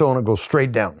drop the stone and go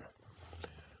straight down.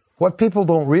 What people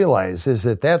don't realize is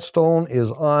that stone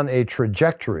is on a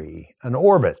trajectory, an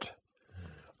orbit,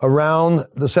 around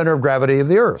the center of gravity of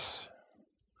the Earth.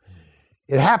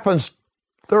 The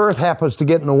Earth happens to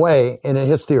get in the way, and it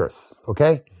hits the Earth,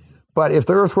 okay? But if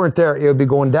the Earth weren't there, it would be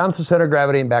going down to the center of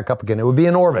gravity and back up again. It would be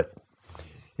in orbit.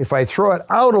 If I throw it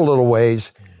out a little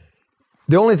ways,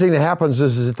 the only thing that happens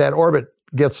is that orbit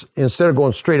gets, instead of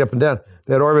going straight up and down,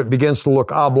 that orbit begins to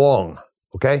look oblong,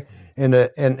 okay? And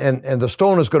the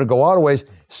stone is going to go out a ways,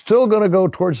 still going to go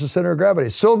towards the center of gravity,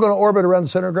 still going to orbit around the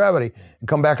center of gravity and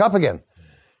come back up again.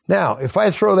 Now, if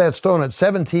I throw that stone at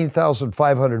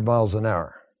 17,500 miles an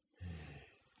hour,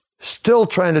 still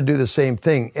trying to do the same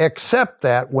thing, except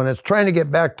that when it's trying to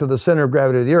get back to the center of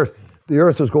gravity of the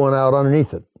Earth is going out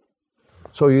underneath it.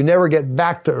 So you never get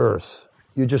back to Earth.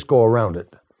 You just go around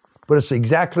it. But it's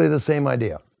exactly the same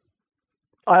idea.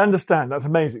 I understand. That's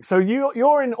amazing. So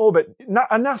you're in orbit,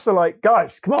 and NASA like,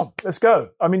 guys, come on, let's go.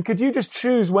 I mean, could you just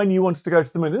choose when you wanted to go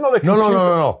to the moon? There's not a computer.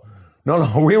 No.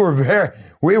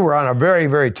 We were on a very,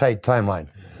 very tight timeline.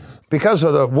 Because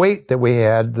of the weight that we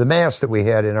had, the mass that we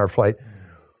had in our flight,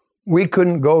 we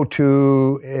couldn't go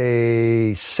to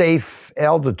a safe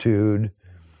altitude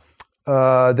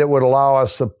that would allow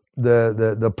us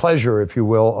the pleasure, if you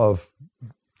will, of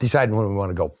deciding when we want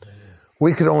to go.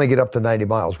 We could only get up to 90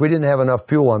 miles. We didn't have enough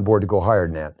fuel on board to go higher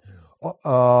than that.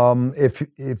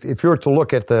 If you were to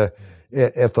look at the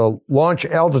launch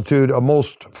altitude of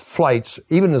most flights,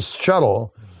 even the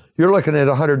shuttle, you're looking at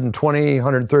 120,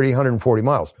 130, 140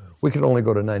 miles. We could only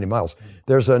go to 90 miles.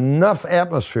 There's enough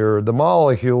atmosphere, the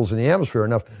molecules in the atmosphere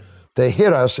enough to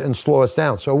hit us and slow us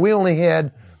down. So we only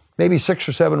had maybe 6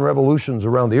 or 7 revolutions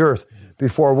around the Earth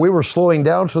before we were slowing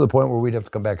down to the point where we'd have to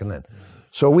come back and land.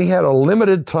 So we had a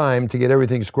limited time to get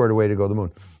everything squared away to go to the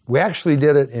moon. We actually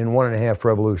did it in 1.5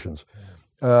 revolutions.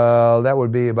 That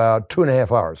would be about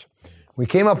 2.5 hours. We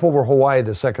came up over Hawaii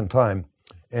the second time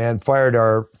and fired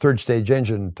our third stage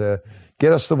engine to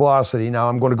get us the velocity. Now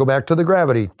I'm going to go back to the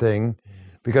gravity thing,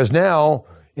 because now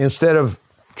instead of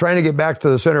trying to get back to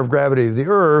the center of gravity of the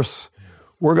Earth,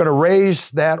 we're going to raise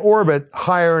that orbit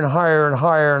higher and higher and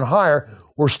higher and higher.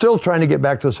 We're still trying to get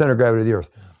back to the center of gravity of the Earth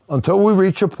until we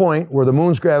reach a point where the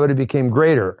moon's gravity became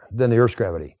greater than the Earth's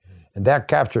gravity. And that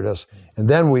captured us. And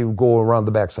then we go around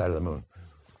the backside of the moon.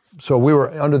 So we were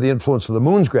under the influence of the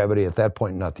moon's gravity at that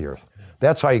point, not the Earth.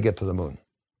 That's how you get to the moon.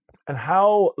 And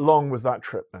how long was that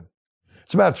trip then?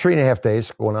 It's about 3.5 days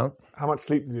going out. How much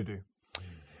sleep did you do?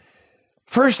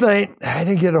 First night, I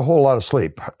didn't get a whole lot of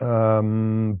sleep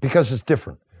because it's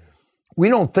different. We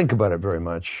don't think about it very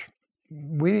much.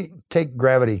 We take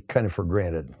gravity kind of for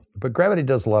granted, but gravity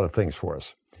does a lot of things for us.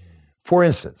 For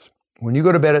instance, when you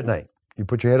go to bed at night, you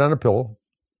put your head on a pillow.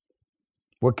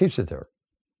 What keeps it there?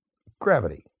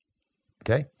 Gravity.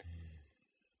 Okay?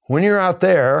 When you're out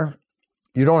there,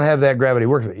 you don't have that gravity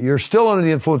working. You're still under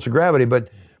the influence of gravity, but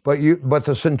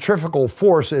the centrifugal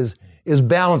force is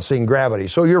balancing gravity,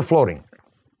 so you're floating.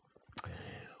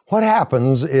 What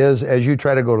happens is, as you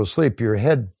try to go to sleep, your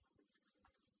head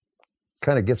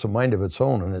kind of gets a mind of its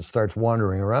own and it starts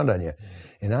wandering around on you.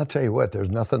 And I'll tell you what, there's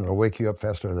nothing that'll wake you up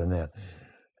faster than that.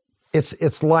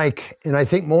 It's like, and I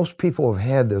think most people have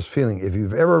had this feeling, if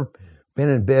you've ever been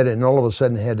in bed and all of a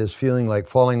sudden had this feeling like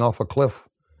falling off a cliff,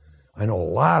 I know a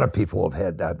lot of people have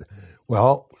had that.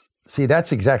 Well, see,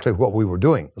 that's exactly what we were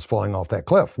doing, was falling off that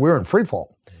cliff. We were in free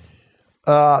fall.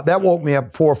 That woke me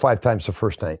up 4 or 5 times the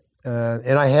first night.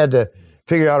 And I had to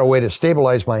figure out a way to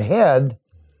stabilize my head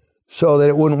so that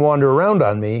it wouldn't wander around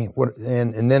on me.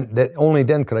 And then only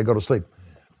then could I go to sleep.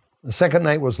 The second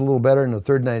night was a little better, and the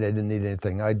third night I didn't need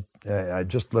anything. I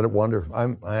just let it wander.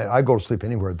 I go to sleep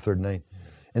anywhere the third night.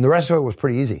 And the rest of it was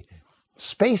pretty easy.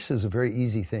 Space is a very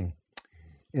easy thing.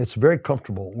 It's very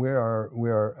comfortable. We are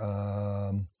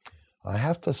I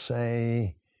have to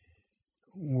say,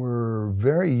 we're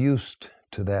very used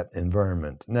to that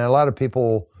environment. Now, a lot of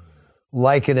people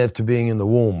liken it to being in the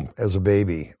womb as a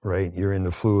baby, right? You're in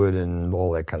the fluid and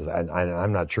all that kind of stuff.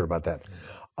 I'm not sure about that.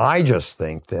 I just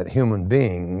think that human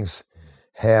beings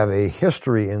have a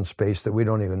history in space that we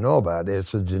don't even know about.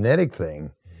 It's a genetic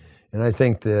thing. And I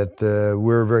think that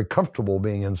we're very comfortable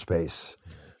being in space.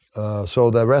 So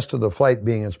the rest of the flight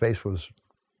being in space was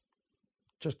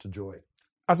just a joy.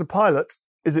 As a pilot,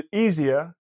 is it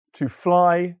easier to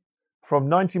fly from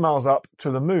 90 miles up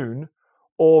to the moon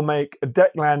or make a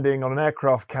deck landing on an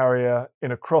aircraft carrier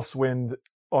in a crosswind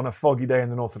on a foggy day in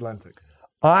the North Atlantic?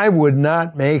 I would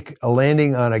not make a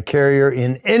landing on a carrier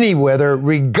in any weather,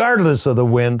 regardless of the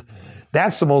wind.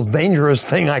 That's the most dangerous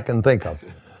thing I can think of.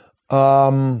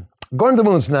 Going to the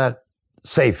moon's not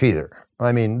safe either.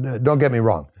 I mean, don't get me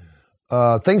wrong.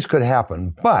 Things could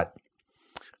happen, but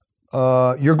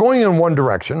you're going in one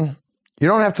direction. You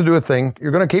don't have to do a thing.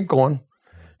 You're going to keep going.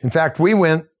 In fact, we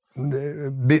went,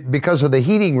 because of the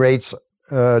heating rates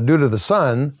due to the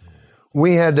sun,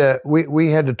 we had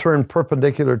to turn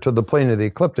perpendicular to the plane of the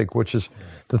ecliptic, which is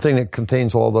the thing that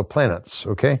contains all the planets,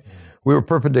 okay? We were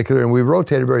perpendicular, and we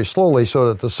rotated very slowly so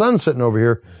that the sun sitting over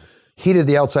here heated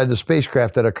the outside of the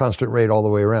spacecraft at a constant rate all the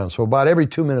way around. So about every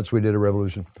 2 minutes we did a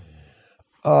revolution.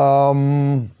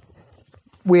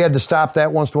 We had to stop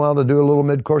that once in a while to do a little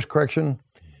mid-course correction.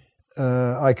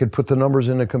 I could put the numbers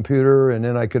in the computer, and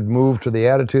then I could move to the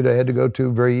attitude I had to go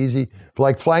to, very easy.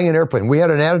 Like flying an airplane. We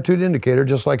had an attitude indicator,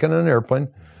 just like in an airplane.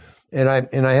 And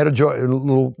I had a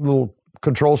little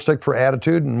control stick for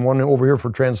attitude and one over here for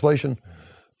translation.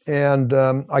 And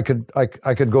I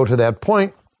could go to that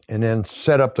point and then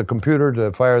set up the computer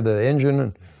to fire the engine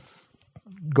and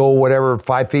go whatever,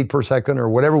 5 feet per second or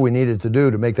whatever we needed to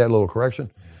do to make that little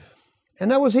correction.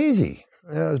 And that was easy.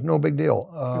 It was no big deal.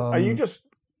 Are you just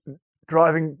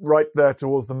driving right there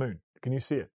towards the moon? Can you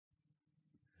see it?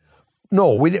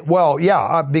 No, we didn't. Well,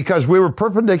 yeah, because we were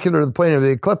perpendicular to the plane of the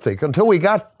ecliptic until we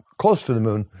got close to the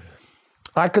moon.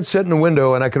 I could sit in the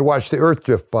window and I could watch the Earth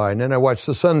drift by, and then I watched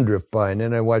the sun drift by, and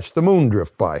then I watched the moon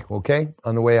drift by, okay,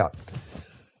 on the way out.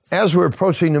 As we're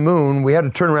approaching the moon, we had to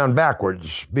turn around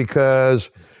backwards because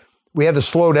we had to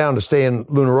slow down to stay in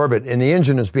lunar orbit, and the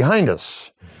engine is behind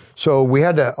us. So we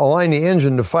had to align the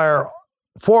engine to fire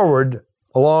forward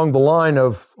along the line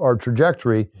of our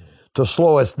trajectory to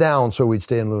slow us down so we'd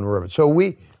stay in lunar orbit. So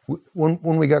when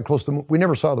we got close to the moon, we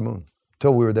never saw the moon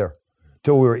till we were there,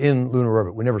 till we were in lunar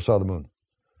orbit. We never saw the moon.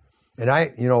 And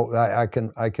I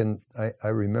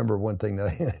remember one thing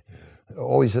that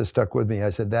always has stuck with me. I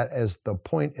said that is the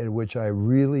point at which I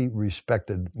really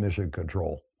respected mission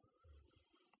control,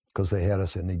 because they had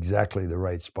us in exactly the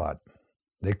right spot.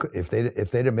 They could, if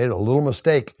they'd have made a little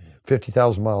mistake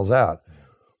 50,000 miles out,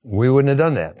 we wouldn't have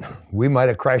done that. We might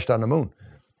have crashed on the moon,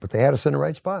 but they had us in the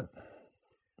right spot.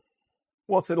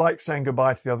 What's it like saying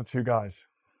goodbye to the other two guys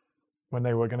when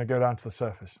they were going to go down to the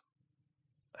surface?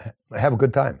 Have a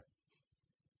good time.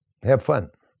 Have fun.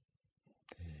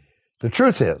 The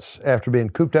truth is, after being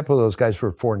cooped up with those guys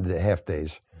for 4.5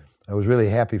 days, I was really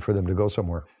happy for them to go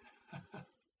somewhere.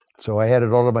 So I had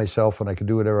it all to myself, and I could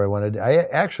do whatever I wanted. I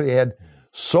actually had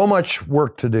so much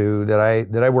work to do that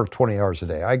I worked 20 hours a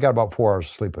day. I got about 4 hours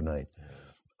of sleep a night.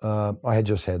 I had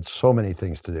just had so many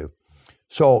things to do.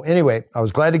 So anyway, I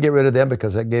was glad to get rid of them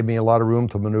because that gave me a lot of room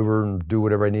to maneuver and do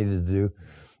whatever I needed to do.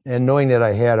 And knowing that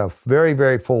I had a very,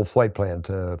 very full flight plan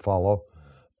to follow,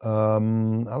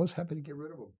 I was happy to get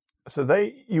rid of them. So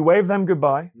you wave them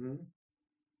goodbye. Mm-hmm.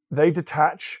 They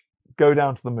detach, go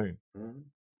down to the moon. Mm-hmm.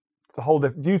 It's a whole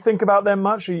different. Do you think about them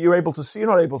much? Are you able to see? You're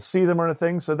not able to see them or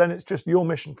anything. So then it's just your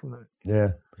mission from there.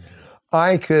 Yeah,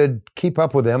 I could keep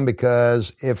up with them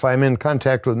because if I'm in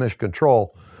contact with mission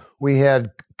control, we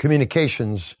had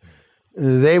communications.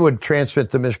 They would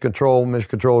transmit to mission control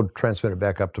would transmit it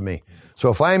back up to me. So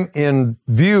if I'm in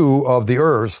view of the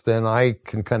Earth, then I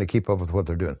can kind of keep up with what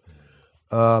they're doing.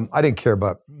 I didn't care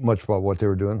much about what they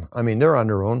were doing. I mean, they're on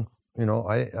their own. You know,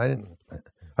 I didn't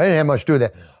have much to do with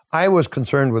that. I was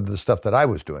concerned with the stuff that I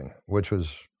was doing, which was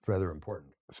rather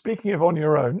important. Speaking of on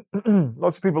your own,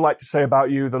 lots of people like to say about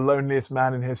you, the loneliest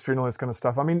man in history and all this kind of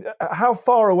stuff. I mean, how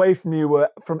far away from you were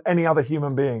from any other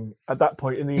human being at that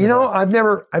point in the universe? You know,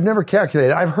 I've never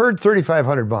calculated. I've heard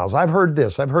 3,500 miles. I've heard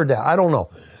this. I've heard that. I don't know.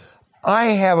 I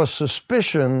have a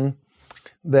suspicion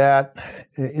that,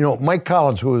 Mike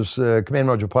Collins, who was command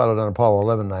module pilot on Apollo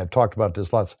 11, and I have talked about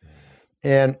this lots,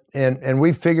 and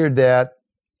we figured that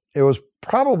it was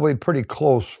probably pretty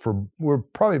close we're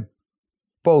probably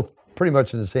both pretty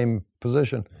much in the same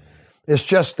position. It's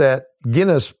just that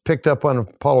Guinness picked up on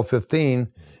Apollo 15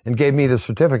 and gave me the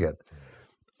certificate,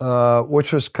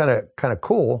 which was kind of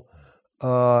cool.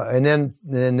 And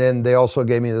then they also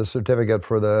gave me the certificate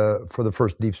for the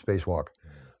first deep spacewalk,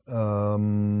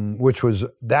 which was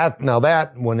that. Now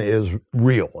that one is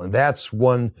real, and that's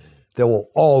one that will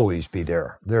always be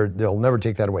there. They'll never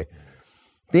take that away.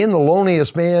 Being the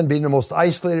loneliest man, being the most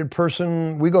isolated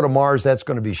person, we go to Mars, that's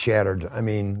going to be shattered. I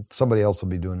mean, somebody else will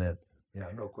be doing that. Yeah,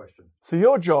 no question. So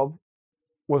your job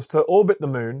was to orbit the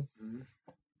moon,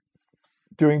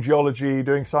 doing geology,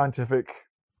 doing scientific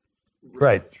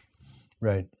research.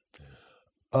 Right.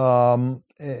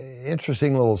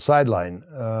 Interesting little sideline.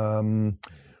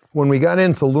 When we got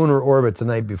into lunar orbit the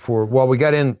night before, we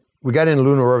got in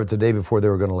lunar orbit the day before they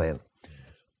were going to land.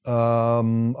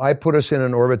 I put us in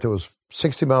an orbit that was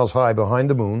 60 miles high behind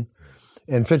the moon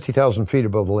and 50,000 feet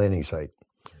above the landing site.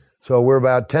 So we're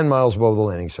about 10 miles above the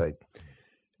landing site.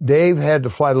 Dave had to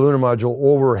fly the lunar module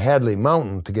over Hadley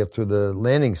Mountain to get to the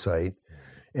landing site,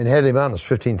 and Hadley Mountain is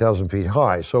 15,000 feet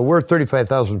high. So we're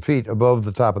 35,000 feet above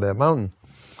the top of that mountain.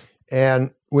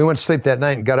 And we went to sleep that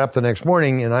night and got up the next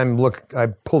morning, and I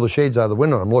pulled the shades out of the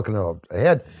window. I'm looking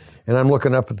ahead, and I'm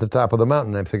looking up at the top of the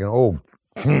mountain, and I'm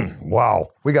thinking,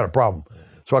 wow, we got a problem.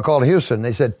 So I called Houston, and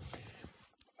they said,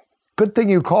 good thing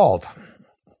you called.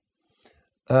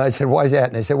 I said, why is that?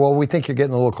 And they said, well, we think you're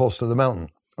getting a little close to the mountain.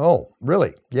 Oh,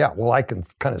 really? Yeah, well, I can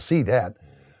kind of see that.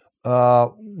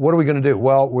 What are we going to do?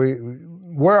 Well,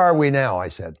 where are we now? I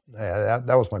said. That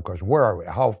was my question. Where are we?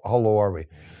 How low are we?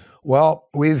 Well,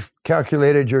 we've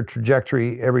calculated your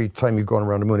trajectory every time you're going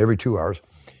around the moon, every 2 hours.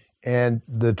 And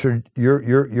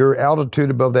your altitude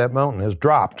above that mountain has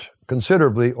dropped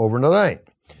considerably over the night.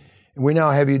 And we now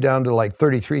have you down to like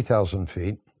 33,000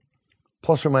 feet,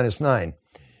 plus or minus 9.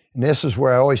 And this is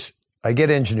where I get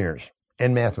engineers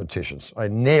and mathematicians. I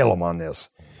nail them on this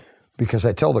because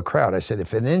I tell the crowd, I said,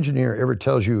 if an engineer ever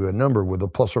tells you a number with a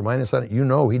plus or minus on it,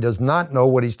 he does not know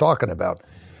what he's talking about.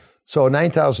 So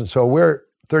 9,000, so we're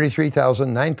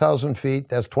 33,000, 9,000 feet,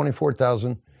 that's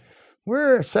 24,000.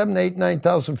 We're 7, 8,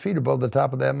 9,000 feet above the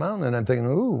top of that mountain. And I'm thinking,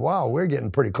 ooh, wow, we're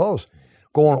getting pretty close.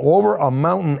 Going over a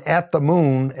mountain at the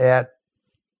moon at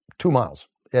 2 miles,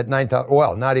 at 9,000,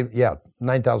 well, not even,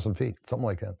 9,000 feet, something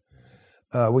like that.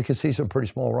 We could see some pretty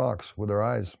small rocks with our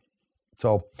eyes.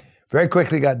 So very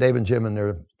quickly got Dave and Jim in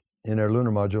their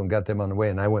lunar module and got them on the way.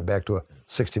 And I went back to a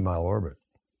 60-mile orbit.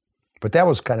 But that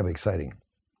was kind of exciting.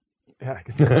 Yeah.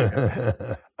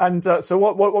 And so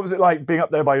what was it like being up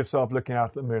there by yourself looking out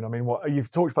at the moon? I mean, you've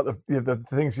talked about the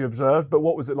things you observed, but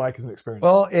what was it like as an experience?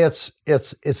 Well, it's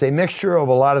a mixture of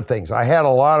a lot of things. I had a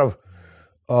lot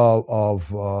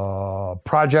of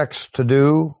projects to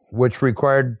do, which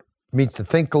required me to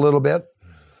think a little bit.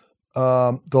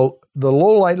 The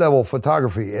low light level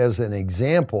photography, as an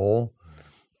example,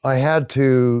 I had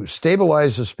to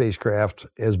stabilize the spacecraft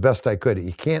as best I could.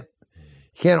 You can't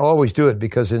always do it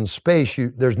because in space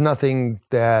there's nothing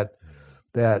that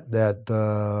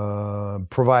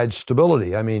provides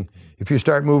stability. I mean, if you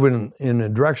start moving in a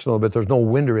direction a little bit, there's no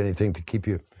wind or anything to keep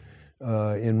you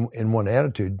in one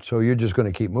attitude. So you're just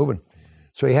going to keep moving.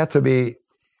 So you have to be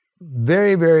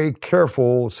very, very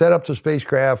careful, set up the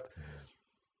spacecraft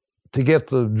to get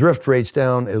the drift rates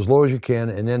down as low as you can,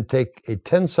 and then take a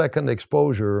 10-second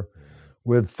exposure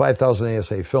with 5,000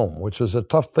 ASA film, which is a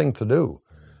tough thing to do.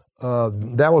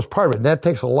 That was part of it. And that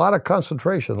takes a lot of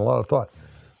concentration, a lot of thought.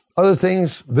 Other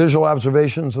things, visual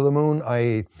observations of the moon.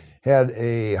 I had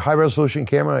a high-resolution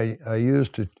camera I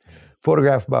used to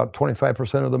photograph about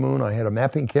 25% of the moon. I had a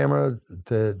mapping camera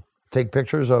to take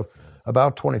pictures of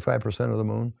about 25% of the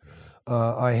moon.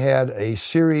 I had a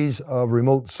series of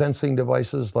remote sensing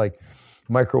devices like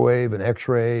microwave and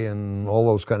X-ray and all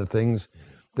those kind of things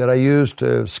that I used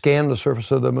to scan the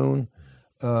surface of the moon.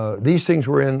 These things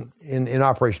were in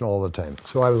operation all the time.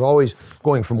 So I was always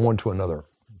going from one to another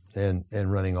and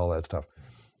running all that stuff.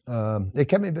 It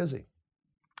kept me busy.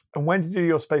 And when did you do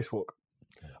your spacewalk?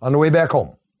 On the way back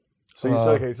home. So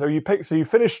you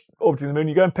finish orbiting the moon,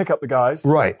 you go and pick up the guys.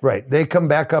 Right. They come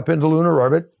back up into lunar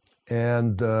orbit.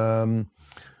 And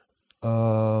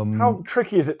how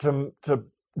tricky is it to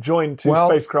join two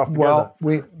spacecraft together?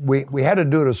 Well, we had to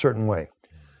do it a certain way.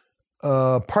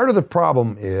 Part of the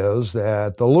problem is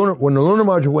that when the lunar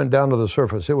module went down to the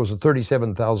surface, it was a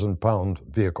 37,000-pound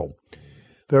vehicle.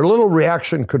 There are little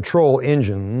reaction control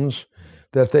engines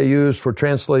that they use for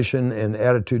translation and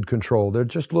attitude control. They're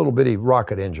just little bitty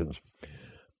rocket engines.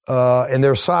 And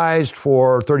they're sized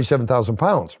for 37,000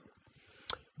 pounds.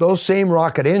 Those same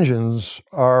rocket engines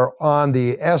are on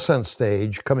the ascent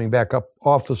stage coming back up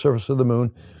off the surface of the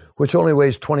moon, which only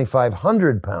weighs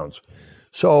 2,500 pounds.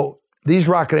 So these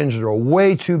rocket engines are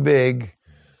way too big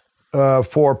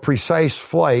for precise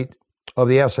flight of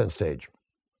the ascent stage.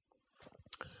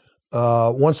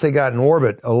 Once they got in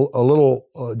orbit,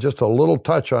 just a little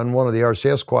touch on one of the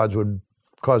RCS quads would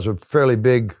cause a fairly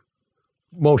big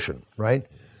motion, right?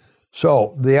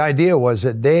 So the idea was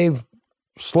that Dave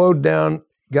slowed down,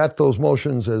 got those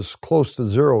motions as close to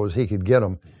zero as he could get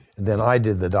them, and then I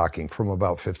did the docking from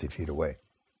about 50 feet away.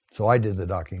 So I did the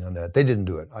docking on that. They didn't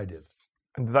do it. I did.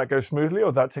 And did that go smoothly, or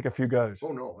did that take a few goes?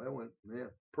 Oh, no. That went,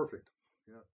 perfect.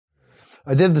 Yeah.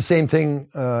 I did the same thing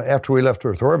after we left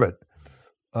Earth orbit.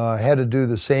 I had to do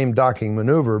the same docking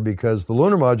maneuver because the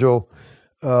lunar module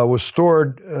was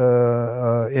stored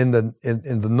in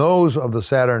the nose of the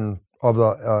Saturn, of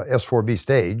the S4B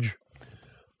stage.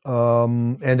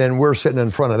 And then we're sitting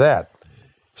in front of that.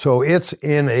 So it's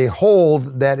in a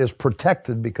hold that is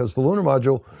protected because the lunar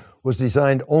module was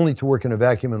designed only to work in a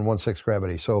vacuum and 1/6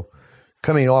 gravity. So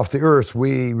coming off the Earth,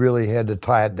 we really had to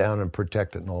tie it down and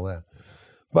protect it and all that.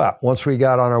 But once we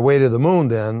got on our way to the moon,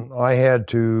 then I had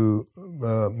to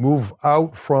move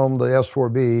out from the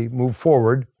S4B, move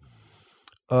forward,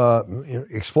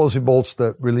 explosive bolts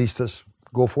that released us,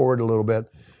 go forward a little bit,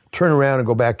 turn around and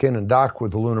go back in and dock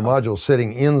with the lunar module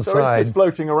sitting inside. So it's just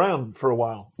floating around for a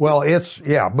while. Well,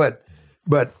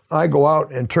 but I go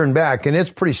out and turn back, and it's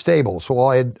pretty stable. So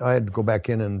I had to go back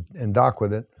in and dock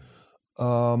with it.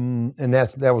 And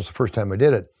that was the first time I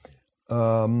did it.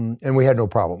 And we had no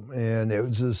problem. And it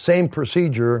was the same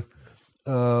procedure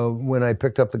when I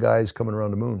picked up the guys coming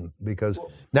around the moon, because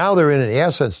now they're in the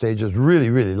ascent stage. It's really,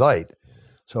 really light.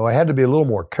 So I had to be a little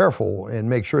more careful and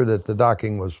make sure that the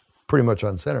docking was pretty much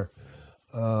on center.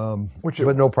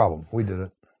 But no problem. We did it.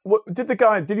 What did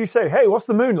you say, hey, what's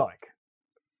the moon like?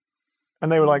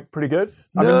 And they were like, pretty good?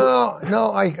 I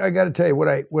got to tell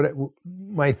you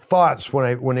my thoughts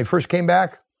when they first came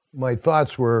back, my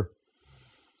thoughts were,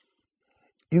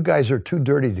 you guys are too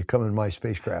dirty to come in my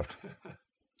spacecraft.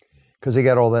 Because they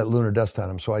got all that lunar dust on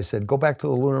them. So I said, go back to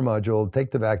the lunar module, take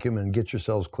the vacuum, and get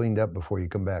yourselves cleaned up before you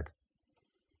come back.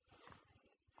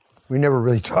 We never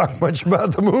really talked much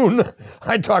about the moon.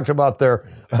 I talked about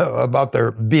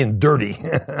their being dirty.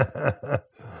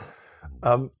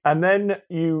 And then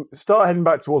you start heading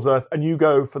back towards Earth, and you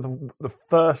go for the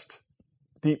first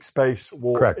deep space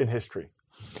walk Correct. in history.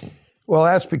 Well,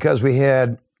 that's because we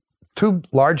had 2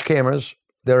 large cameras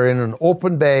that are in an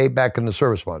open bay back in the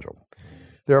service module.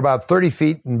 They're about 30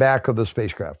 feet in back of the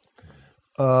spacecraft.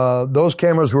 Those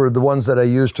cameras were the ones that I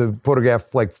used to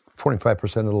photograph like 25%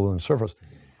 of the lunar surface.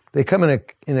 They come in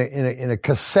a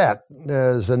cassette.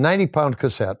 It's a 90-pound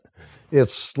cassette.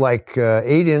 It's like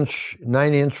 8-inch,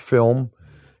 9-inch film.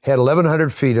 Had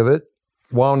 1,100 feet of it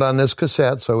wound on this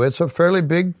cassette, so it's a fairly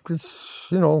big. It's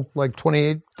like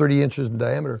 28, 30 inches in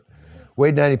diameter.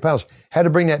 Weighed 90 pounds. Had to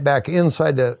bring that back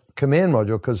inside the command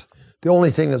module because the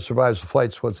only thing that survives the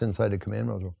flight is what's inside the command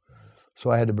module. So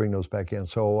I had to bring those back in.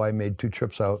 So I made 2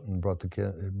 trips out and brought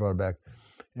it back.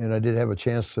 And I did have a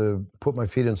chance to put my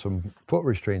feet in some foot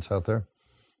restraints out there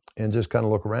and just kind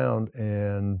of look around.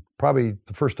 And probably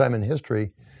the first time in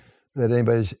history that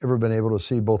anybody's ever been able to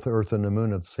see both the Earth and the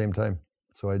Moon at the same time.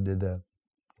 So I did that.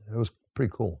 It was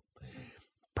pretty cool.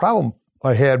 Problem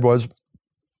I had was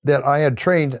that I had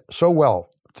trained so well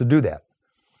to do that,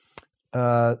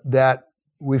 that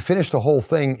we finished the whole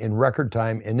thing in record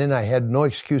time, and then I had no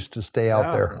excuse to stay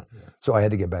out there. So I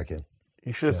had to get back in.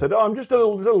 You should have said, I'm just a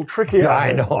little tricky. Yeah,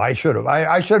 I know. I should have.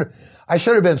 I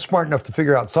should have been smart enough to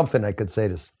figure out something I could say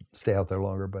to stay out there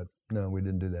longer, but no, we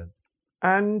didn't do that.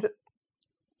 And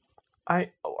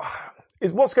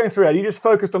what's going through? Are you just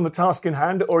focused on the task in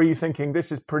hand, or are you thinking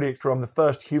this is pretty extra? I'm the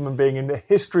first human being in the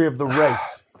history of the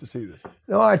race to see this.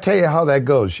 No, I tell you how that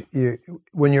goes.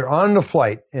 When you're on the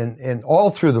flight and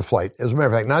all through the flight, as a matter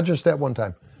of fact, not just that one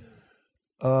time,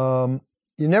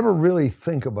 you never really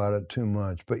think about it too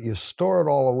much, but you store it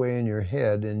all away in your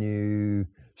head and you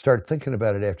start thinking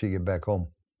about it after you get back home.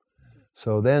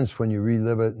 So then's when you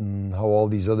relive it and how all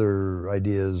these other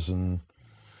ideas, and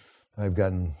I've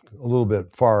gotten a little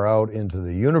bit far out into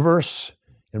the universe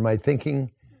in my thinking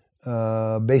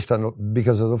because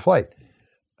of the flight.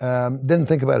 Didn't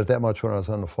think about it that much when I was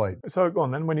on the flight. So go on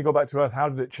then, when you go back to Earth, how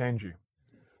did it change you?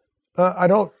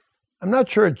 I'm not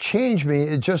sure it changed me.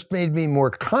 It just made me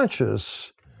more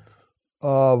conscious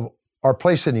of our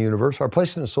place in the universe, our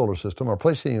place in the solar system, our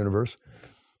place in the universe.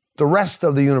 The rest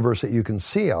of the universe that you can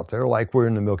see out there, like we're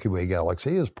in the Milky Way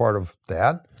galaxy, is part of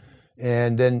that.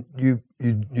 And then you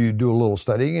do a little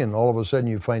studying, and all of a sudden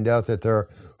you find out that there are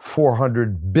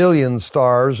 400 billion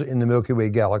stars in the Milky Way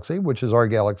galaxy, which is our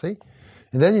galaxy.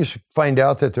 And then you find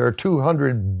out that there are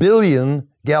 200 billion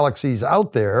galaxies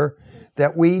out there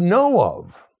that we know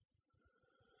of.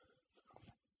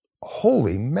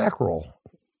 Holy mackerel.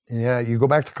 Yeah, you go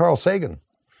back to Carl Sagan.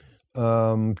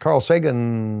 Carl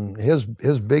Sagan, his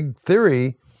big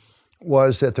theory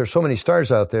was that there's so many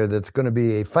stars out there that there's going to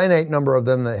be a finite number of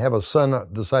them that have a sun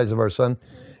the size of our sun.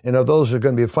 And of those, there's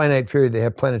going to be a finite period they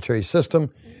have planetary system.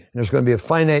 And there's going to be a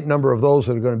finite number of those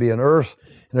that are going to be on Earth.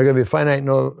 And there's going to be a finite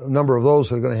number of those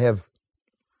that are going to have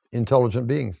intelligent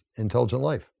beings, intelligent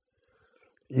life.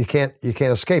 You can't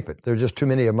escape it. There are just too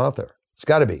many of them out there. It's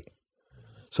got to be.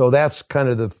 So that's kind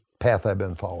of the path I've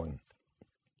been following.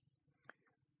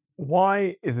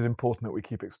 Why is it important that we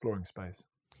keep exploring space?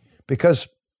 Because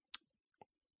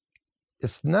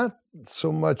it's not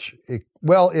so much, it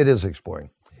is exploring.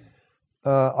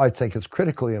 I think it's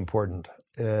critically important,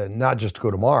 not just to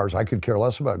go to Mars. I could care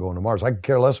less about going to Mars. I could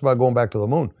care less about going back to the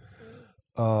moon.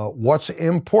 What's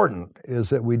important is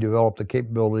that we develop the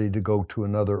capability to go to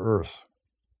another Earth.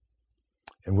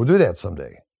 And we'll do that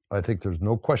someday. I think there's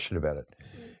no question about it.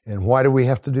 And why do we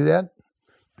have to do that?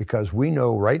 Because we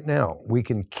know right now, we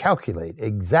can calculate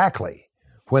exactly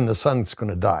when the sun's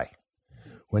going to die.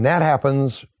 When that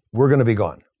happens, we're going to be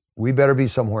gone. We better be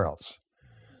somewhere else.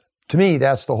 To me,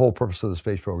 that's the whole purpose of the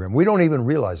space program. We don't even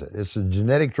realize it. It's a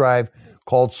genetic drive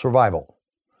called survival.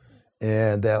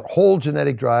 And that whole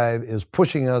genetic drive is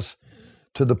pushing us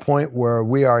to the point where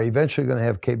we are eventually going to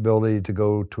have capability to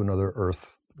go to another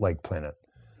Earth-like planet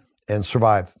and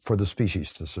survive, for the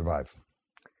species to survive.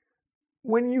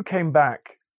 When you came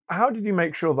back, how did you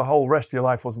make sure the whole rest of your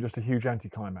life wasn't just a huge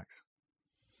anticlimax?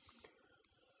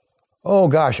 Oh,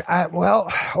 gosh.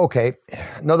 Okay.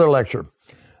 Another lecture.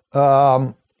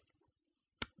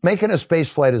 Making a space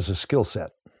flight is a skill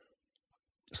set.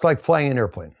 It's like flying an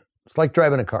airplane. It's like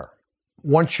driving a car.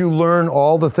 Once you learn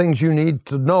all the things you need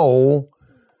to know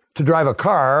to drive a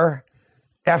car,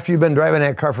 after you've been driving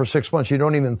that car for 6 months, you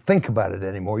don't even think about it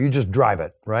anymore. You just drive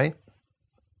it, right?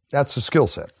 That's a skill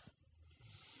set.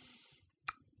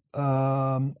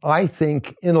 I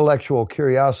think intellectual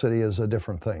curiosity is a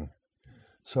different thing.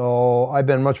 So I've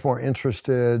been much more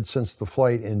interested since the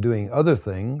flight in doing other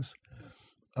things.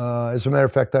 As a matter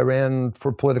of fact, I ran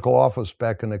for political office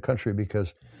back in the country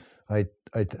because I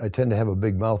tend to have a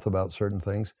big mouth about certain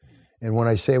things. And when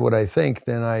I say what I think,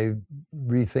 then I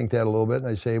rethink that a little bit, and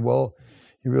I say, well,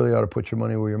 you really ought to put your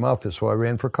money where your mouth is. So I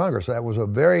ran for Congress. That was a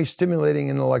very stimulating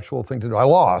intellectual thing to do. I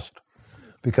lost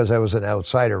because I was an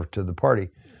outsider to the party.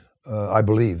 I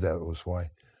believe that was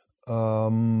why.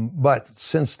 But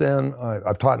since then,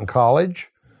 I've taught in college.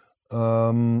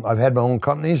 I've had my own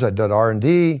companies. I've done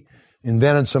R&D,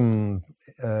 invented some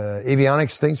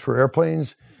avionics things for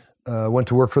airplanes, went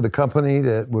to work for the company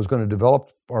that was going to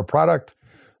develop our product.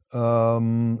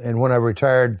 And when I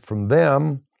retired from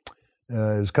them, it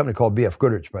was a company called B.F.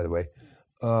 Goodrich, by the way.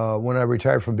 When I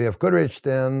retired from B.F. Goodrich,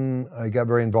 then I got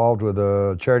very involved with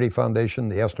a charity foundation,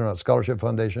 the Astronaut Scholarship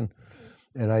Foundation.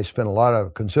 And I spent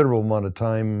a considerable amount of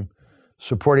time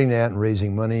supporting that and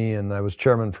raising money. And I was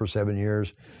chairman for 7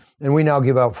 years. And we now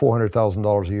give out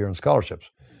 $400,000 a year in scholarships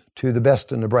to the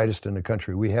best and the brightest in the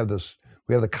country. We have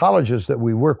the colleges that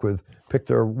we work with pick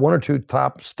their 1 or 2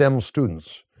 top STEM students.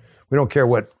 We don't care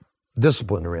what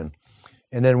discipline they're in.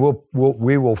 And then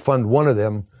we will fund one of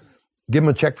them, give them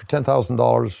a check for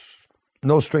 $10,000,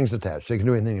 no strings attached. They can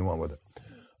do anything you want with it.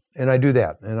 And I do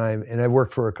that. And I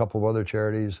work for a couple of other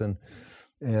charities and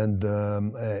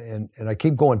I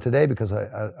keep going today because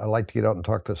I like to get out and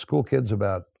talk to school kids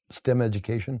about STEM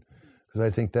education, because I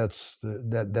think that's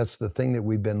the thing that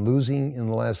we've been losing in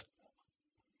the last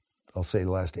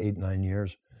 8-9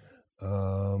 years.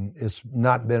 It's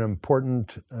not been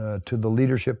important to the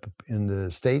leadership in the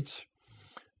States,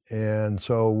 and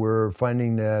so we're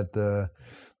finding that the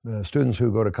students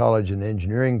who go to college in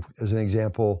engineering, as an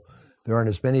example, there aren't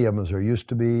as many of them as there used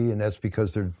to be, and that's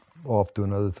because they're off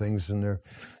doing other things it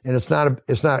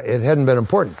hadn't been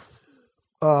important.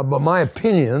 But my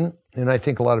opinion, and I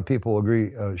think a lot of people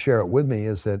share it with me,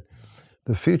 is that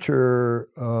the future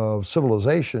of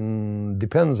civilization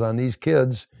depends on these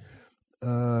kids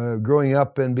growing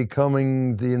up and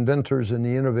becoming the inventors and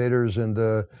the innovators and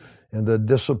the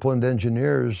disciplined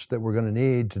engineers that we're going to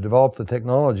need to develop the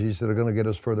technologies that are going to get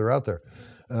us further out there.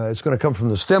 It's going to come from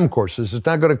the STEM courses. It's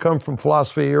not going to come from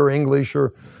philosophy or English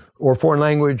or foreign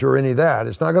language or any of that.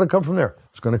 It's not going to come from there.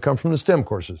 It's going to come from the STEM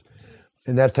courses.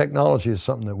 And that technology is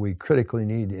something that we critically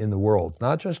need in the world,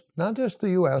 not just the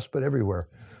U.S., but everywhere.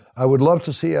 I would love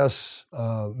to see us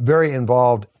very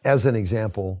involved, as an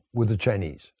example, with the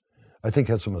Chinese. I think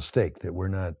that's a mistake that we're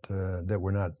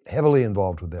not heavily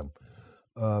involved with them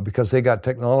because they got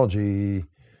technology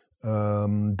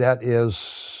that is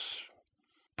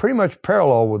pretty much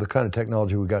parallel with the kind of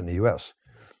technology we got in the U.S.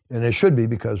 And it should be,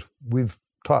 because we've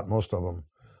taught most of them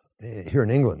here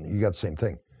in England. You got the same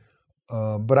thing.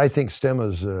 But I think STEM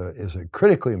is a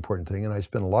critically important thing, and I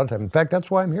spend a lot of time. In fact,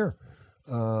 that's why I'm here.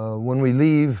 When we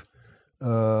leave,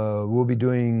 we'll be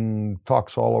doing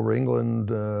talks all over England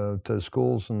to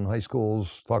schools and high schools,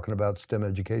 talking about STEM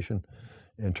education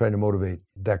and trying to motivate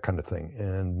that kind of thing.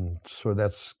 And so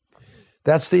that's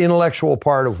the intellectual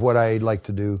part of what I like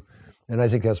to do, and I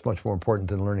think that's much more important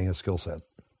than learning a skill set.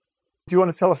 Do you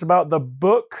want to tell us about the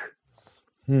book?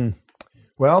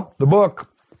 Well, the book.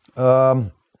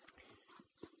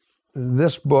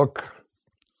 This book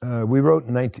we wrote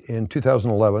in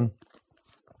 2011.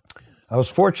 I was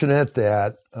fortunate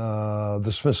that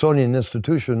the Smithsonian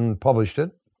Institution published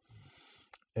it,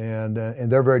 and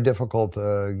they're very difficult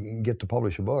to get to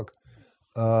publish a book.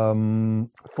 Falling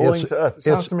to Earth. It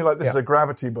sounds to me like this is a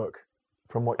gravity book.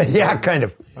 From what kind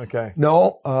of. Okay.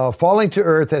 No, Falling to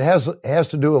Earth. It has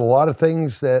to do with a lot of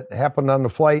things that happened on the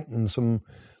flight, and some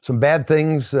bad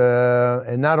things,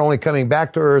 and not only coming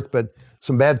back to Earth, but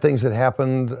some bad things that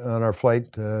happened on our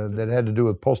flight that had to do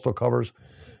with postal covers.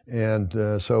 And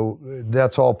so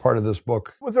that's all part of this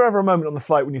book. Was there ever a moment on the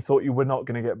flight when you thought you were not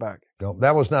going to get back? No,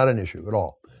 that was not an issue at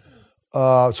all.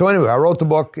 So anyway, I wrote the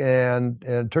book, and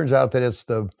it turns out that it's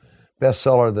the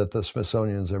bestseller that the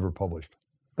Smithsonian's ever published.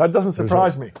 That doesn't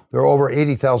surprise me. There are over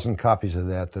 80,000 copies of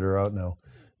that are out now.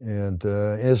 And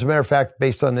as a matter of fact,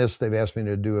 based on this, they've asked me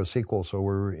to do a sequel, so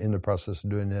we're in the process of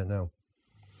doing that now.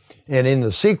 And in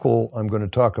the sequel, I'm going to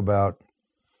talk about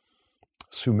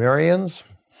Sumerians.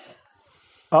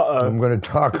 I'm going to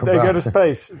talk about... They go to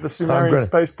space, the Sumerian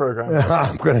space program.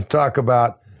 I'm going to talk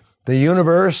about the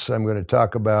universe. I'm going to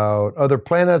talk about other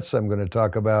planets. I'm going to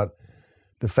talk about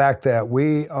the fact that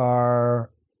we are...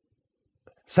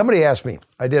 Somebody asked me,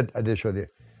 I did show you,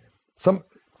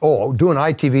 doing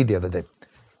ITV the other day.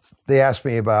 They asked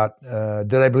me about,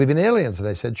 did I believe in aliens? And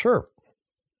I said, sure.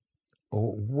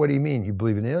 Oh, what do you mean you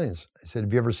believe in aliens? I said,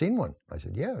 have you ever seen one? I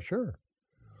said, yeah, sure.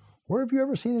 Where have you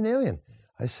ever seen an alien?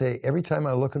 I say, every time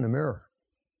I look in the mirror.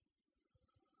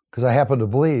 Because I happen to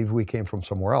believe we came from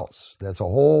somewhere else. That's a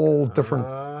whole different...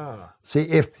 See,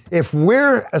 if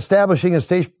we're establishing a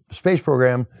space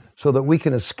program so that we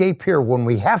can escape here when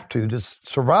we have to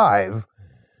survive,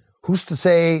 who's to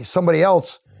say somebody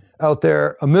else out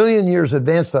there a million years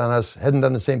advanced on us hadn't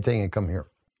done the same thing and come here?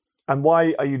 And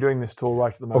why are you doing this tour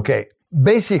right at the moment? Okay,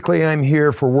 basically I'm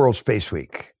here for World Space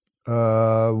Week.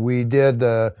 We did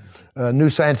New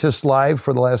Scientist Live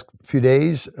for the last few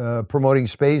days, promoting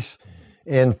space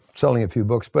and selling a few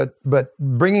books, but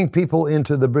bringing people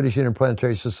into the British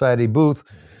Interplanetary Society booth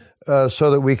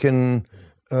so that we can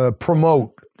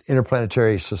promote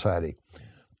Interplanetary Society.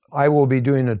 I will be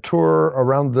doing a tour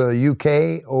around the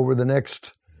UK over the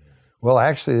next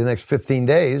 15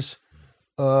 days,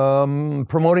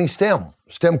 promoting STEM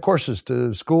courses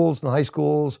to schools and high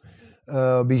schools.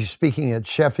 Be speaking at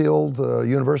Sheffield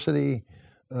University,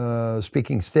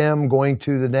 speaking STEM, going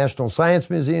to the National Science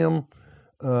Museum,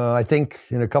 I think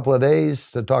in a couple of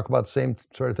days to talk about the same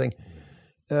sort of thing.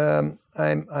 I'm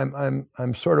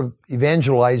sort of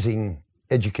evangelizing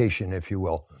education, if you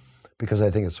will, because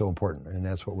I think it's so important, and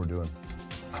that's what we're doing.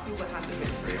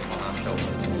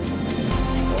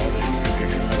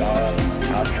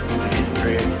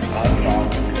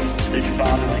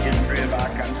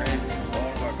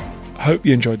 Hope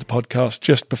you enjoyed the podcast.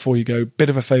 Just before you go, bit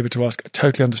of a favour to ask. I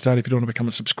totally understand if you don't want to become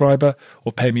a subscriber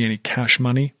or pay me any cash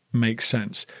money. Makes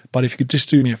sense. But if you could just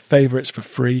do me a favour, it's for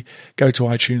free. Go to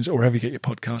iTunes or wherever you get your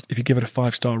podcast. If you give it a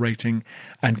 5-star rating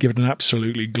and give it an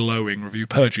absolutely glowing review,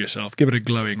 purge yourself, give it a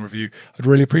glowing review. I'd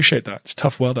really appreciate that. It's a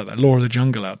tough world out there, law of the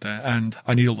jungle out there, and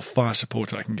I need all the fire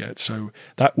support I can get. So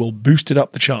that will boost it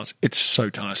up the charts. It's so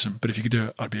tiresome. But if you could do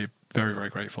it, I'd be very, very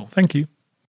grateful. Thank you.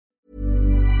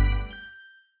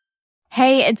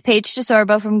 Hey, it's Paige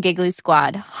DeSorbo from Giggly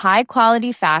Squad. High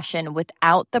quality fashion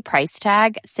without the price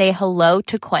tag. Say hello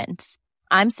to Quince.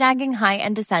 I'm snagging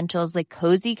high-end essentials like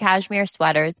cozy cashmere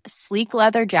sweaters, sleek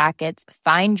leather jackets,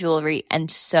 fine jewelry,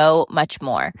 and so much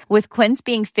more. With Quince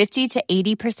being 50 to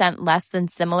 80% less than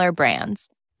similar brands.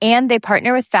 And they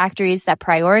partner with factories that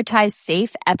prioritize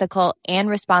safe, ethical, and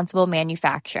responsible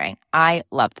manufacturing. I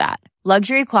love that.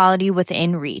 Luxury quality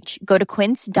within reach. Go to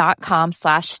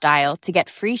quince.com/style to get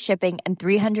free shipping and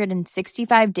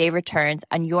 365-day returns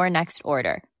on your next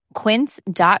order.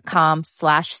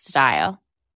 Quince.com/style.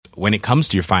 When it comes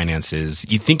to your finances,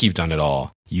 you think you've done it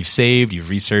all. You've saved, you've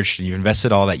researched, and you've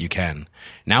invested all that you can.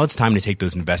 Now it's time to take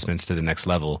those investments to the next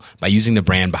level by using the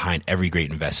brand behind every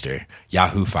great investor,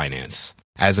 Yahoo Finance.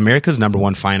 As America's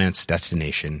 #1 finance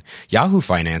destination, Yahoo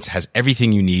Finance has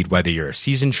everything you need, whether you're a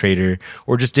seasoned trader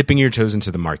or just dipping your toes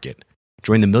into the market.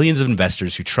 Join the millions of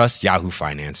investors who trust Yahoo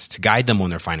Finance to guide them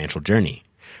on their financial journey.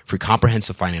 For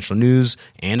comprehensive financial news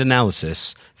and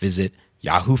analysis, visit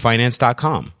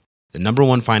yahoofinance.com, the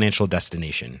 #1 financial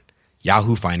destination,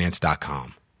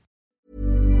 yahoofinance.com.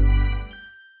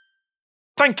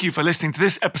 Thank you for listening to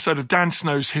this episode of Dan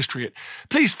Snow's History Hit.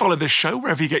 Please follow this show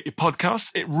wherever you get your podcasts.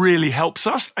 It really helps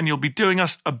us, and you'll be doing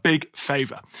us a big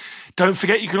favour. Don't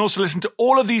forget, you can also listen to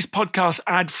all of these podcasts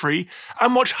ad-free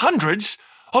and watch hundreds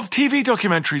of TV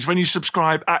documentaries when you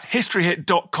subscribe at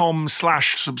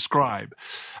historyhit.com/subscribe.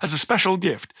 As a special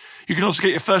gift, you can also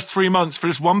get your first 3 months for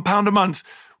just £1 a month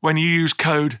when you use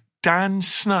code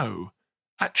DANSNOW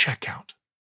at checkout.